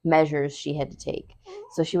other measures she had to take.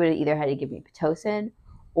 So she would have either had to give me Pitocin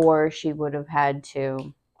or she would have had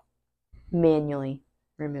to manually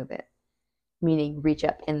remove it, meaning reach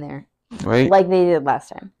up in there. Right. Like they did last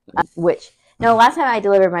time. Last time I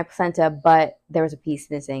delivered my placenta, but there was a piece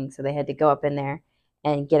missing. So they had to go up in there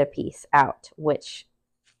and get a piece out, which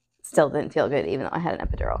still didn't feel good, even though I had an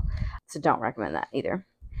epidural. So don't recommend that either.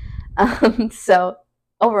 So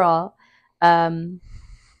overall,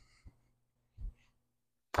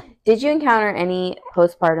 did you encounter any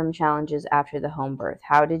postpartum challenges after the home birth?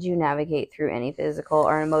 How did you navigate through any physical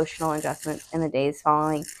or emotional adjustments in the days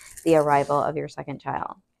following the arrival of your second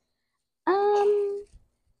child?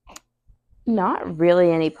 Not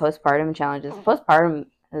really any postpartum challenges. Postpartum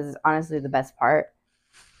is honestly the best part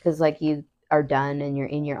because you are done and you're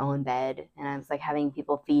in your own bed, and I was having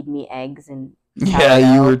people feed me eggs and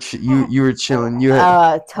you were chilling. You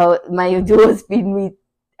had my doula was feeding me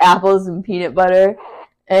apples and peanut butter,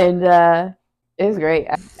 and it was great.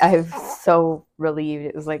 I was so relieved.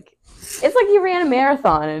 It was it's like you ran a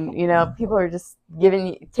marathon, and people are just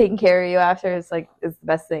taking care of you after. It's it's the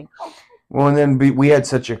best thing. Well, and then we had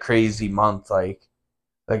such a crazy month,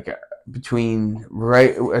 between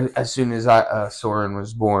right as soon as Soren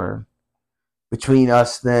was born. Between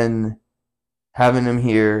us then having him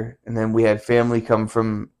here, and then we had family come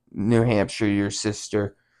from New Hampshire, your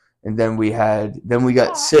sister, and then we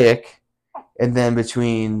got sick, and then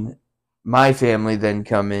between my family then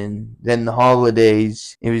coming, then the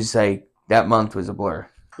holidays, it was like that month was a blur.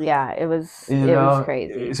 Yeah, it was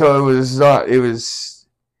crazy. So it was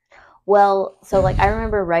Well, so like I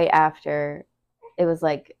remember right after, it was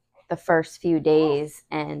like the first few days,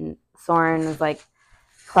 and Soren was like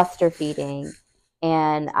cluster feeding,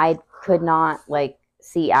 and I could not like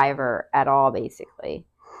see Ivor at all, basically,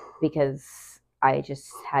 because I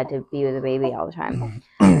just had to be with the baby all the time.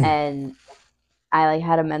 And I like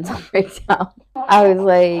had a mental breakdown. I was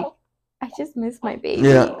like, I just miss my baby.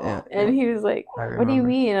 And he was like, what do you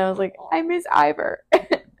mean? And I was like, I miss Ivor.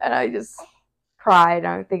 And I just cried.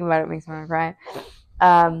 I was thinking about it, makes me want to cry.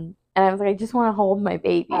 And I was like, I just want to hold my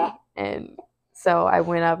baby. And so I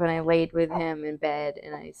went up and I laid with him in bed,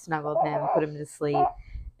 and I snuggled him, put him to sleep,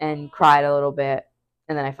 and cried a little bit.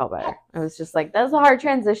 And then I felt better. It was just like, that was a hard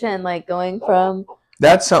transition, like going from.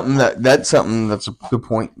 That's something that's a good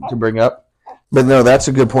point to bring up. But no, that's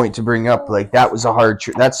a good point to bring up. Like that was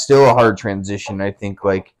that's still a hard transition. I think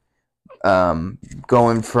like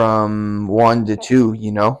going from 1 to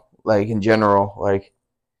 2, like in general, like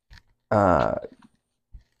yeah,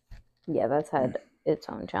 that's had its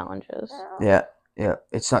own challenges. Yeah,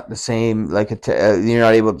 it's not the same. Like you're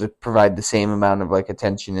not able to provide the same amount of like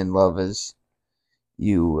attention and love as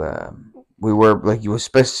you we were, like you,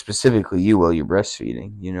 specifically you, while you're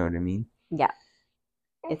breastfeeding. You know what I mean? Yeah,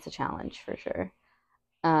 it's a challenge for sure.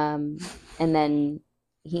 And then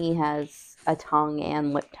he has a tongue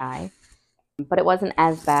and lip tie, but it wasn't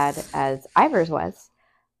as bad as Ivor's was.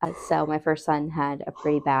 So my first son had a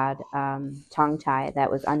pretty bad tongue tie that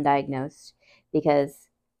was undiagnosed, because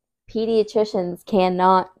pediatricians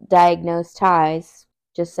cannot diagnose ties,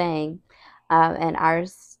 just saying. And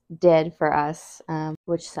ours did for us,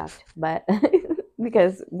 which sucked, but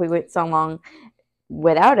because we went so long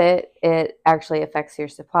without it, it actually affects your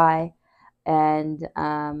supply. And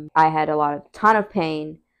I had a ton of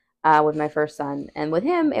pain with my first son, and with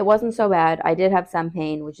him it wasn't so bad. I did have some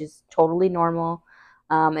pain, which is totally normal.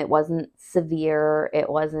 It wasn't severe, it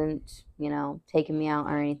wasn't taking me out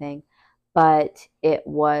or anything, but it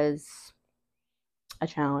was a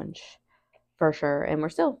challenge for sure, and we're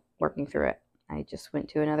still working through it. I just went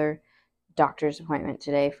to another doctor's appointment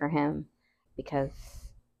today for him because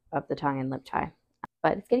of the tongue and lip tie,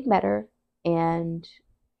 but it's getting better, and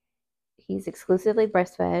he's exclusively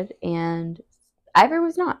breastfed, and Ivor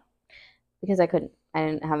was not, because I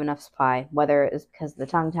didn't have enough supply, whether it was because of the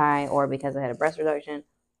tongue tie or because I had a breast reduction,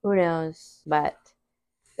 who knows. But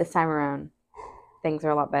this time around things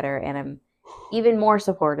are a lot better, and I'm even more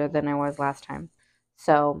supportive than I was last time,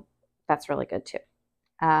 so that's really good too.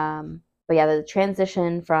 But yeah, the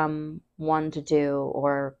transition from 1 to 2,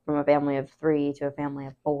 or from a family of 3 to a family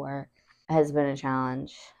of 4, has been a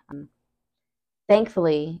challenge.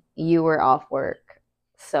 Thankfully, you were off work,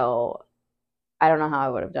 so I don't know how I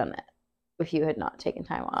would have done it if you had not taken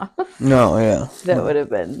time off. No, yeah. That would have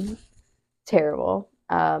been terrible.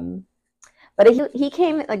 But he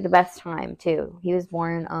came at like the best time too. He was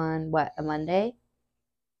born on a Monday?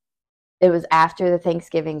 It was after the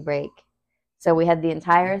Thanksgiving break. So we had the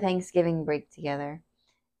entire Thanksgiving break together.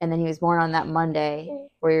 And then he was born on that Monday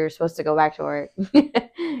where you were supposed to go back to work.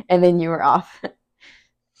 And then you were off.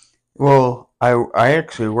 Well, I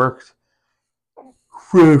actually worked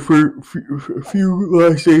for a few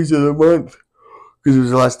last days of the month, because it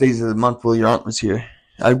was the last days of the month while your aunt was here.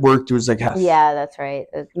 I worked, it was like half. Yeah, that's right.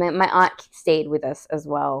 My aunt stayed with us as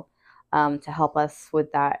well, to help us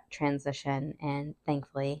with that transition, and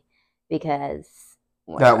thankfully, because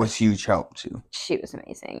that was huge help too. She was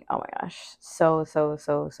amazing. Oh my gosh, so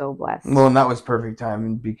blessed. Well, and that was perfect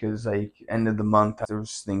timing, because like end of the month there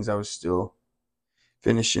was things I was still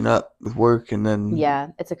finishing up with work, and then yeah,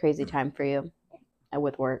 it's a crazy time for you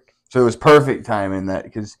with work. So it was perfect timing, that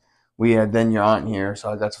because we had then your aunt here, so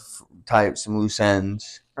I got to tie up some loose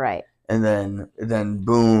ends. Right. And then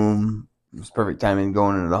boom, it was perfect timing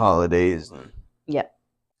going into the holidays. Yep.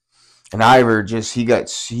 And Ivor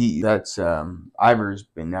Ivor's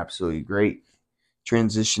been absolutely great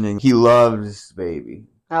transitioning. He loves the baby.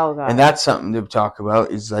 Oh god. And that's something to talk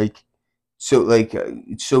about, is like, so like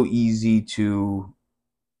it's so easy to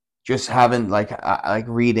just having like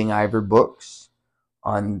reading Ivor books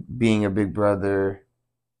on being a big brother.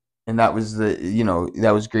 And that was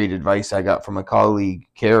that was great advice I got from a colleague,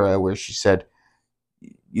 Kara, where she said,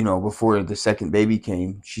 before the second baby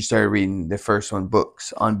came, she started reading the first one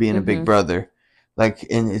books on being a big brother. Like,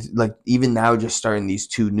 and it's like, even now, just starting these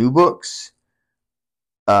 2 new books,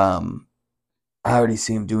 I already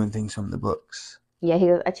see him doing things from the books. Yeah, he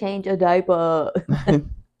goes, I changed a diaper.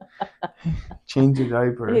 Change the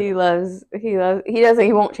diaper. He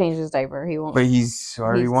won't change his diaper. He won't. But he's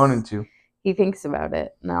already He's, wanted to. he thinks about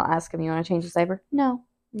it. And I'll ask him, you want to change his diaper? No.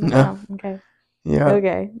 I'm like, No. oh, okay. Yeah.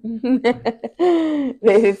 Okay.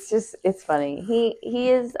 It's funny. He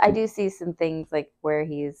is, I do see some things like where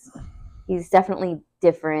he's definitely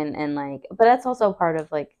different and like, but that's also part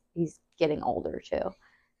of like, he's getting older too.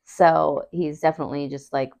 So he's definitely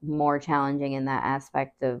just like more challenging in that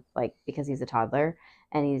aspect of like, because he's a toddler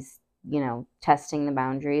and he's, testing the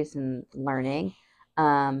boundaries and learning.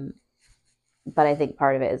 Um, but I think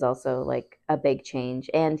part of it is also like a big change.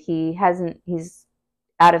 And he's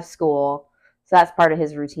out of school. So that's part of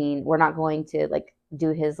his routine. We're not going to like do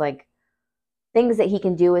his like things that he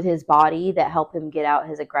can do with his body that help him get out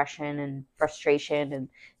his aggression and frustration and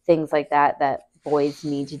things like that boys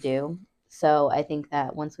need to do. So I think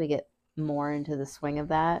that once we get more into the swing of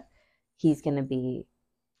that, he's going to be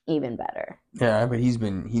even better. Yeah, but he's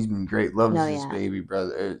been great. Loves No, his yeah. baby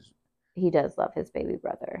brother. He does love his baby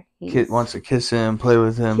brother. Kid wants to kiss him, play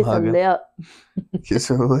with him, kiss a hug him. lip. Kiss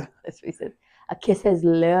a lip. That's what he said. I kiss his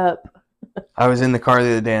lip. I was in the car the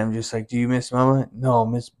other day. I'm just like, do you miss mama? No,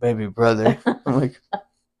 miss baby brother. I'm like,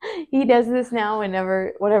 he does this now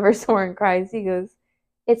whenever Soren cries, he goes,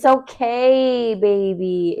 "It's okay,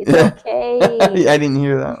 baby. It's okay." I didn't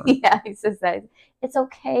hear that one. Yeah, he says that. It's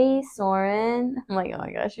okay, Soren. I'm like, oh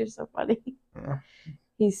my gosh, you're so funny. Yeah.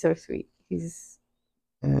 He's so sweet. He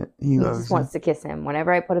loves just wants to kiss him.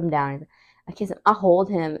 Whenever I put him down, I kiss him. I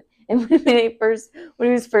hold him. And when he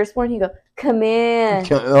was first born, he go, "Come here."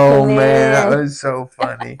 Oh come man, that here. was so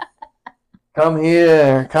funny. Come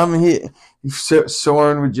here, come here.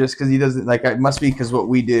 Soren would just, because he doesn't like. It must be because what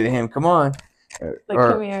we did to him. Come on, like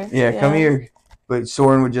come here. Yeah, come here. But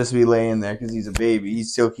Soren would just be laying there because he's a baby.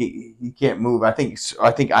 He can't move. I think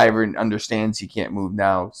Ivan understands he can't move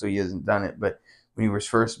now, so he hasn't done it. But when he was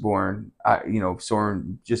first born,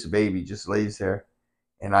 Soren, just a baby, just lays there,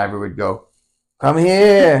 and Ivan would go, "Come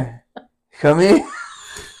here, come here."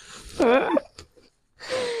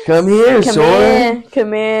 Come here, Soren.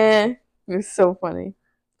 Come here. It was so funny.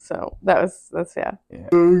 So that's yeah.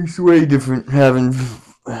 It's way different having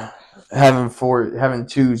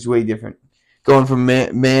two is way different. Going from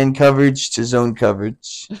man coverage to zone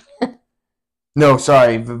coverage. No,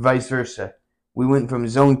 sorry, vice versa. We went from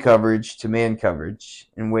zone coverage to man coverage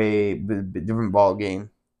in way different ball game.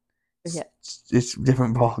 Yeah, it's a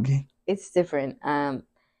different ball game. It's different.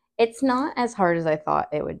 It's not as hard as I thought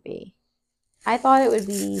it would be. I thought it would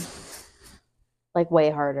be like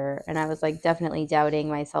way harder, and I was like definitely doubting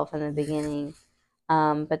myself in the beginning.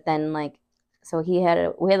 But then like, so we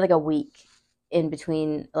had like a week in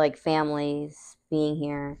between like families being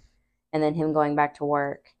here, and then him going back to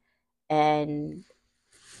work, and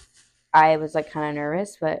I was like kind of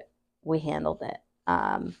nervous, but we handled it.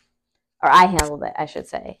 Or I handled it, I should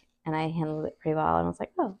say, and I handled it pretty well. And I was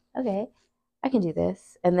like, oh, okay, I can do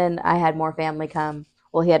this. And then I had more family come.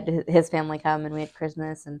 Well, he had his family come, and we had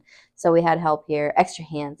Christmas, and so we had help here. Extra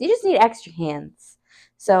hands. You just need extra hands.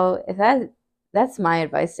 So if that's my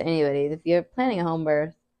advice to anybody. If you're planning a home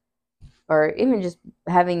birth, or even just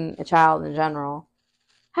having a child in general,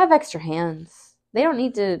 have extra hands. They don't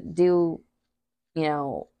need to do,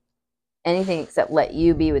 anything except let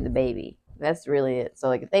you be with the baby. That's really it. So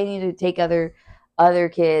like if they need to take other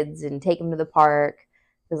kids and take them to the park,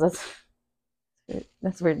 because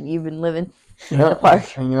that's where you've been living. Yeah, the park,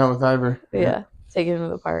 hanging out with Ivor. Yeah, taking them to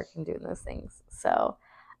the park and doing those things. So,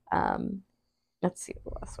 let's see what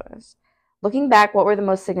the last one is. Looking back, what were the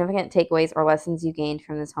most significant takeaways or lessons you gained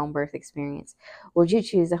from this home birth experience? Would you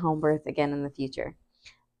choose a home birth again in the future?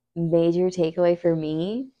 Major takeaway for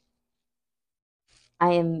me,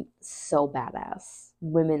 I am so badass.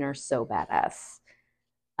 Women are so badass.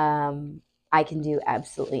 I can do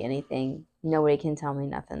absolutely anything. Nobody can tell me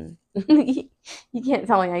nothing. You can't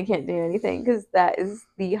tell me I can't do anything, because that is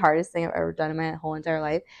the hardest thing I've ever done in my whole entire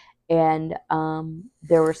life. And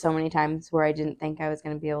there were so many times where I didn't think I was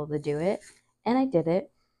going to be able to do it, and I did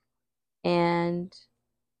it. And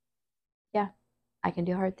yeah, I can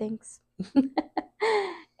do hard things.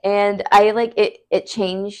 And I like it. It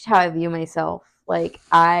changed how I view myself. Like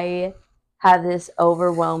I have this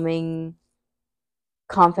overwhelming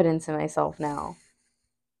confidence in myself now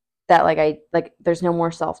that there's no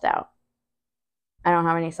more self-doubt. I don't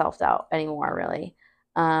have any self-doubt anymore, really.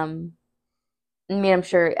 I mean, I'm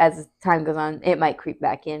sure as time goes on it might creep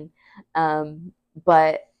back in,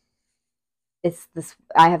 but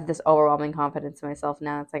I have this overwhelming confidence in myself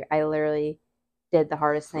now. It's like I literally did the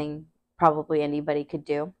hardest thing probably anybody could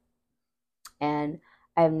do, and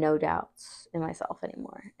I have no doubts in myself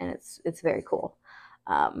anymore, and it's very cool.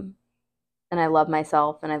 and I love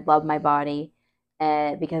myself and I love my body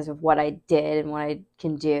because of what I did and what I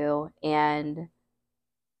can do. And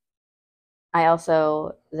I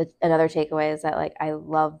also, another takeaway is that like I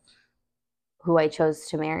love who I chose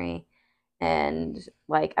to marry. And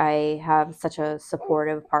like I have such a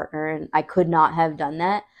supportive partner, and I could not have done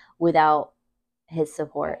that without his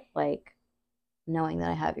support. Like knowing that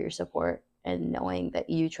I have your support and knowing that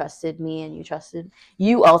you trusted me and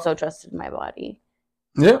you also trusted my body.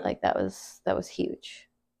 Yeah. Like that was huge.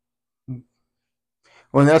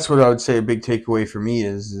 Well, and that's what I would say a big takeaway for me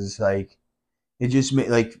is like it just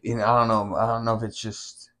like, you know, I don't know if it's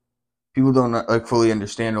just people don't like fully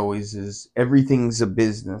understand always is everything's a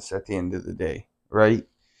business at the end of the day, right?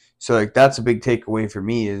 So like that's a big takeaway for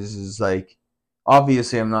me is like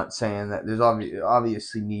obviously I'm not saying that there's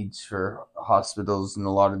obviously needs for hospitals and a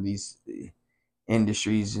lot of these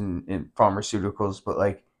industries and pharmaceuticals, but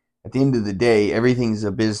like at the end of the day, everything's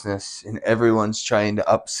a business and everyone's trying to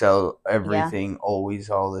upsell everything always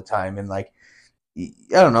all the time. And like I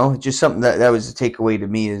don't know, just something that was a takeaway to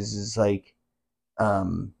me is like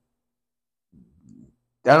um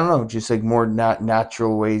I don't know, just like more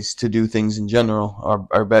natural ways to do things in general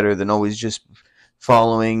are better than always just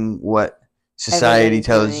following what society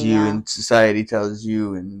tells doing, you yeah. and society tells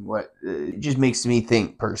you and what it just makes me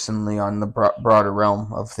think personally on the broader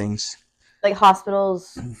realm of things. Like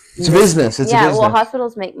hospitals, It's a business. It's a business. Well,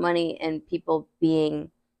 hospitals make money in people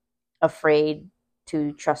being afraid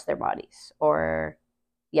to trust their bodies, or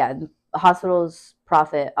hospitals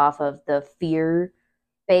profit off of the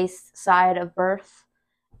fear-based side of birth,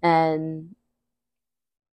 and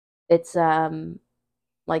it's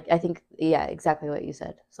like I think exactly what you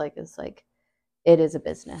said. It's like it is a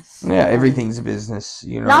business. Yeah, everything's a business,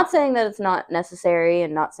 you know. Not saying that it's not necessary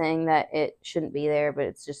and not saying that it shouldn't be there, but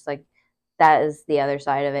it's just like that is the other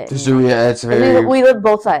side of it. So yeah, it's very we lived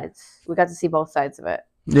both sides. We got to see both sides of it.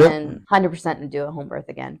 Yep. And 100% to do a home birth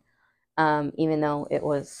again. Even though it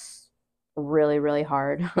was really, really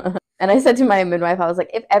hard. And I said to my midwife, I was like,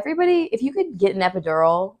 if you could get an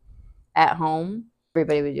epidural at home,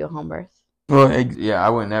 everybody would do a home birth. Well, yeah, I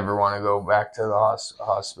wouldn't ever want to go back to the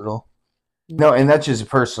hospital. No, and that's just a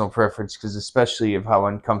personal preference because especially of how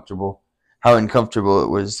uncomfortable it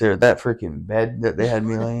was there. That freaking bed that they had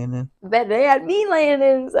me laying in. Bed they had me laying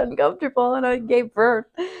in was uncomfortable, and I gave birth.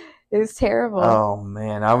 It was terrible. Oh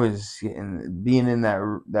man, I was being in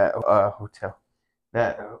that hotel,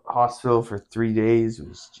 that hospital for 3 days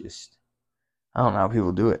was just. I don't know how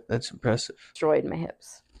people do it. That's impressive. Destroyed my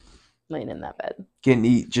hips, laying in that bed. Getting to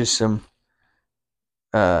eat just some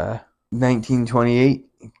 1928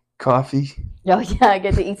 coffee. Oh yeah, I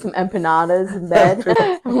get to eat some empanadas in bed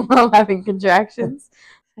while having contractions.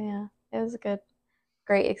 So, yeah, it was a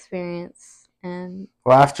great experience. And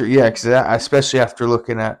well, because especially after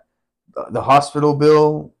looking at the hospital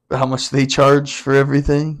bill, how much they charge for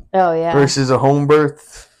everything. Oh yeah. Versus a home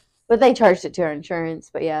birth. But they charged it to our insurance.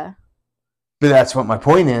 But yeah. But that's what my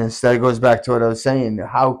point is. That goes back to what I was saying.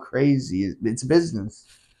 How crazy it's a business.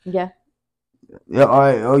 Yeah. Yeah.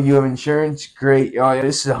 Oh, you have insurance? Great. Oh, yeah,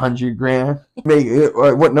 this is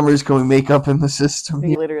 $100,000. What numbers can we make up in the system?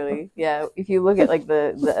 Literally, yeah. If you look at like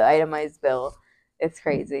the itemized bill, it's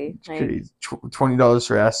crazy. It's crazy. $20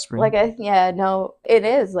 for aspirin. Like no, it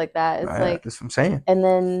is like that. It's like that's what I'm saying. And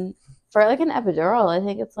then for like an epidural, I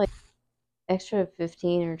think it's like extra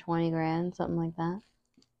 15 or 20 grand, something like that.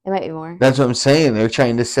 It might be more. That's what I'm saying. They're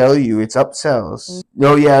trying to sell you. It's upsells. Mm-hmm.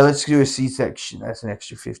 Oh yeah, let's do a C-section. That's an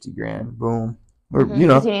extra $50,000. Boom. Or you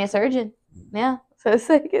know, you need a surgeon. Yeah. So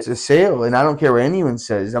it's a sale, and I don't care what anyone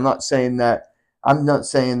says. I'm not saying that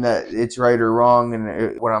it's right or wrong.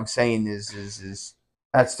 And what I'm saying is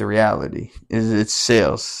that's the reality. It's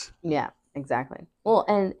sales. Yeah, exactly. Well,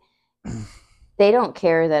 and they don't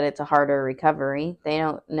care that it's a harder recovery. They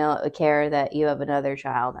don't care that you have another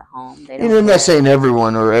child at home. They don't. And I'm not saying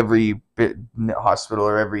everyone or every hospital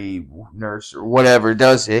or every nurse or whatever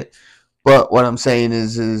does it, but what I'm saying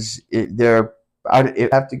is I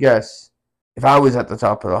have to guess. If I was at the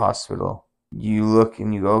top of the hospital, you look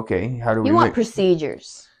and you go, okay, how do we? You want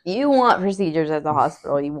procedures. You want procedures at the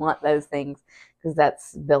hospital. You want those things because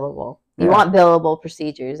that's billable. You want billable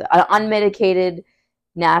procedures. An unmedicated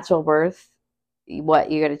natural birth.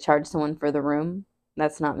 What, you got to charge someone for the room?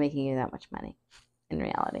 That's not making you that much money in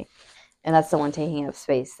reality. And that's someone taking up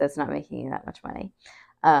space. That's not making you that much money.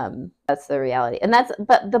 That's the reality. And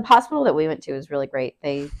but the hospital that we went to was really great.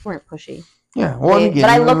 They weren't pushy. Yeah. But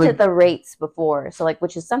I looked at the rates before. So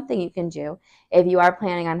which is something you can do if you are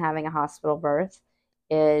planning on having a hospital birth,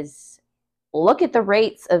 is look at the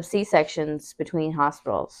rates of C-sections between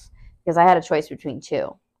hospitals. Because I had a choice between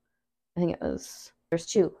two. I think it was There's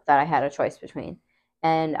two that I had a choice between.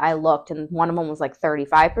 And I looked, and one of them was like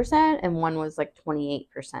 35%, and one was like 28%.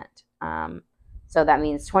 So that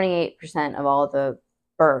means 28% of all the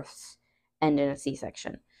births end in a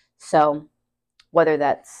C-section. So whether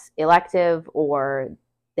that's elective or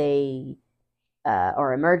they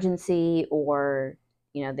or emergency, or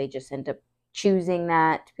they just end up choosing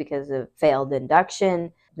that because of failed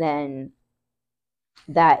induction, then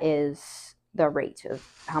that is the rate of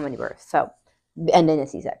how many births. So end in a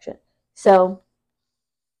C-section. So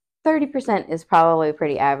 30% is probably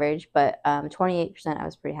pretty average, but 28%, I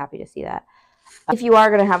was pretty happy to see that. If you are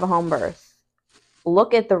going to have a home birth,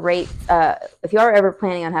 look at the rates. If you are ever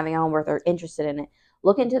planning on having a home birth or interested in it,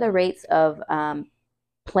 look into the rates of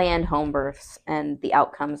planned home births and the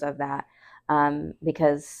outcomes of that.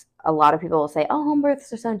 Because a lot of people will say, oh, home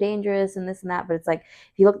births are so dangerous and this and that. But it's like,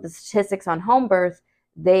 if you look at the statistics on home birth,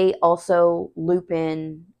 they also loop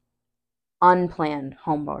in unplanned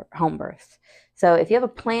home births. So if you have a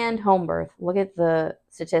planned home birth, look at the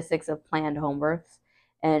statistics of planned home births,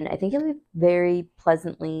 and I think you'll be very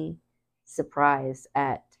pleasantly surprised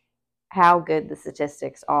at how good the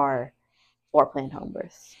statistics are for planned home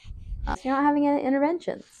births. You're not having any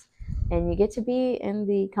interventions, and you get to be in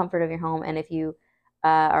the comfort of your home. And if you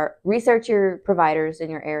research your providers in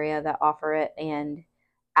your area that offer it, and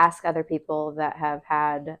ask other people that have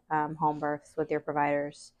had home births with your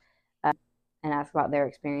providers, and ask about their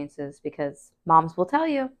experiences, because moms will tell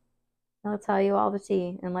you. They'll tell you all the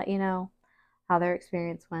tea and let you know how their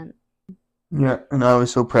experience went. Yeah, and I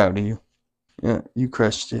was so proud of you. Yeah, you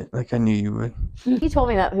crushed it like I knew you would. You told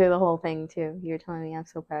me that through the whole thing, too. You were telling me I'm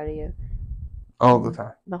so proud of you. All the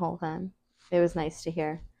time. The whole time. It was nice to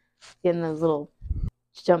hear. Getting those little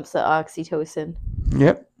jumps of oxytocin.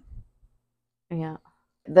 Yep. Yeah.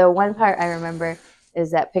 The one part I remember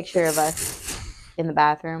is that picture of us in the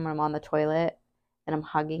bathroom when I'm on the toilet and I'm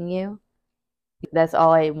hugging you. That's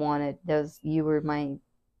all I wanted. You were my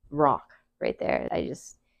rock right there. I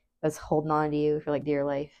just was holding on to you for like dear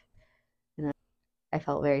life. And I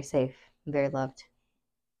felt very safe and very loved.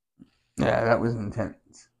 Yeah, that was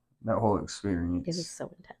intense. That whole experience. It was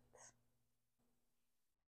so intense.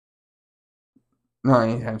 Not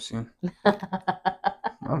anytime soon.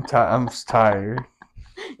 I'm tired.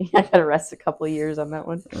 I gotta rest a couple of years on that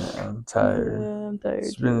one. Yeah, I'm tired. I'm tired.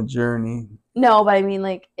 It's been a journey. No, but I mean,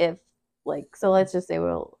 like, so let's just say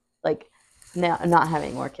we'll, like, not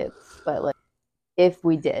having more kids, but like, if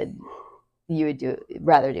we did, you would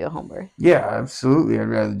rather do a home birth. Yeah, absolutely. I'd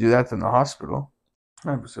rather do that than the hospital.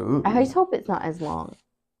 Absolutely. I just hope it's not as long.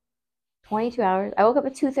 22 hours. I woke up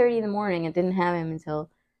at 2:30 in the morning and didn't have him until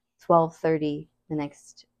 12:30 the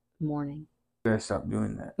next morning. I gotta stop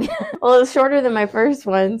doing that. Well, it was shorter than my first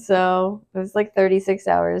one, so it was like 36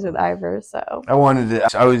 hours with Ivor. So I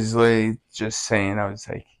was like just saying, I was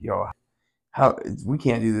like, yo, how we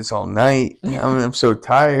can't do this all night. I'm so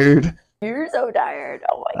tired. You're so tired.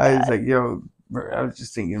 Oh my god. I was like, yo, I was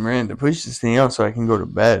just thinking, Miranda, push this thing out so I can go to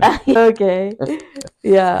bed. Okay.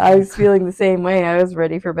 Yeah, I was feeling the same way. I was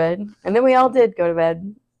ready for bed. And then we all did go to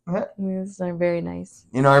bed. It was very nice.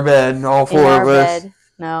 In our bed, all four of us. Bed.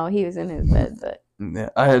 No, he was in his bed, but yeah,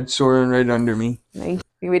 I had Soren right under me. We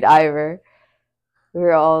would Ivor. We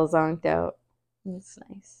were all zonked out. It's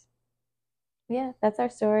nice. Yeah, that's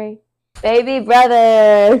our story. Baby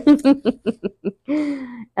brother.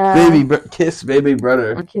 Kiss baby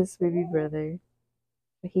brother. Kiss baby brother.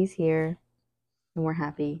 But he's here, and we're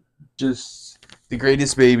happy. Just the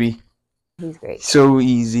greatest baby. He's great. So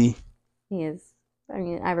easy. He is. I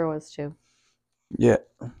mean, Ivor was too. Yeah.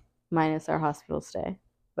 Minus our hospital stay,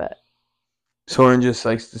 but Soren just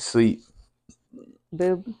likes to sleep.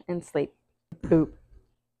 Boob and sleep. Poop.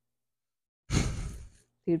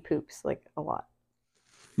 Dude poops like a lot.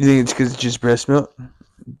 You think it's because it's just breast milk?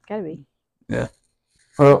 Gotta be. Yeah.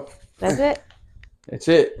 Well, that's it. That's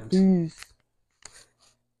it. Peace.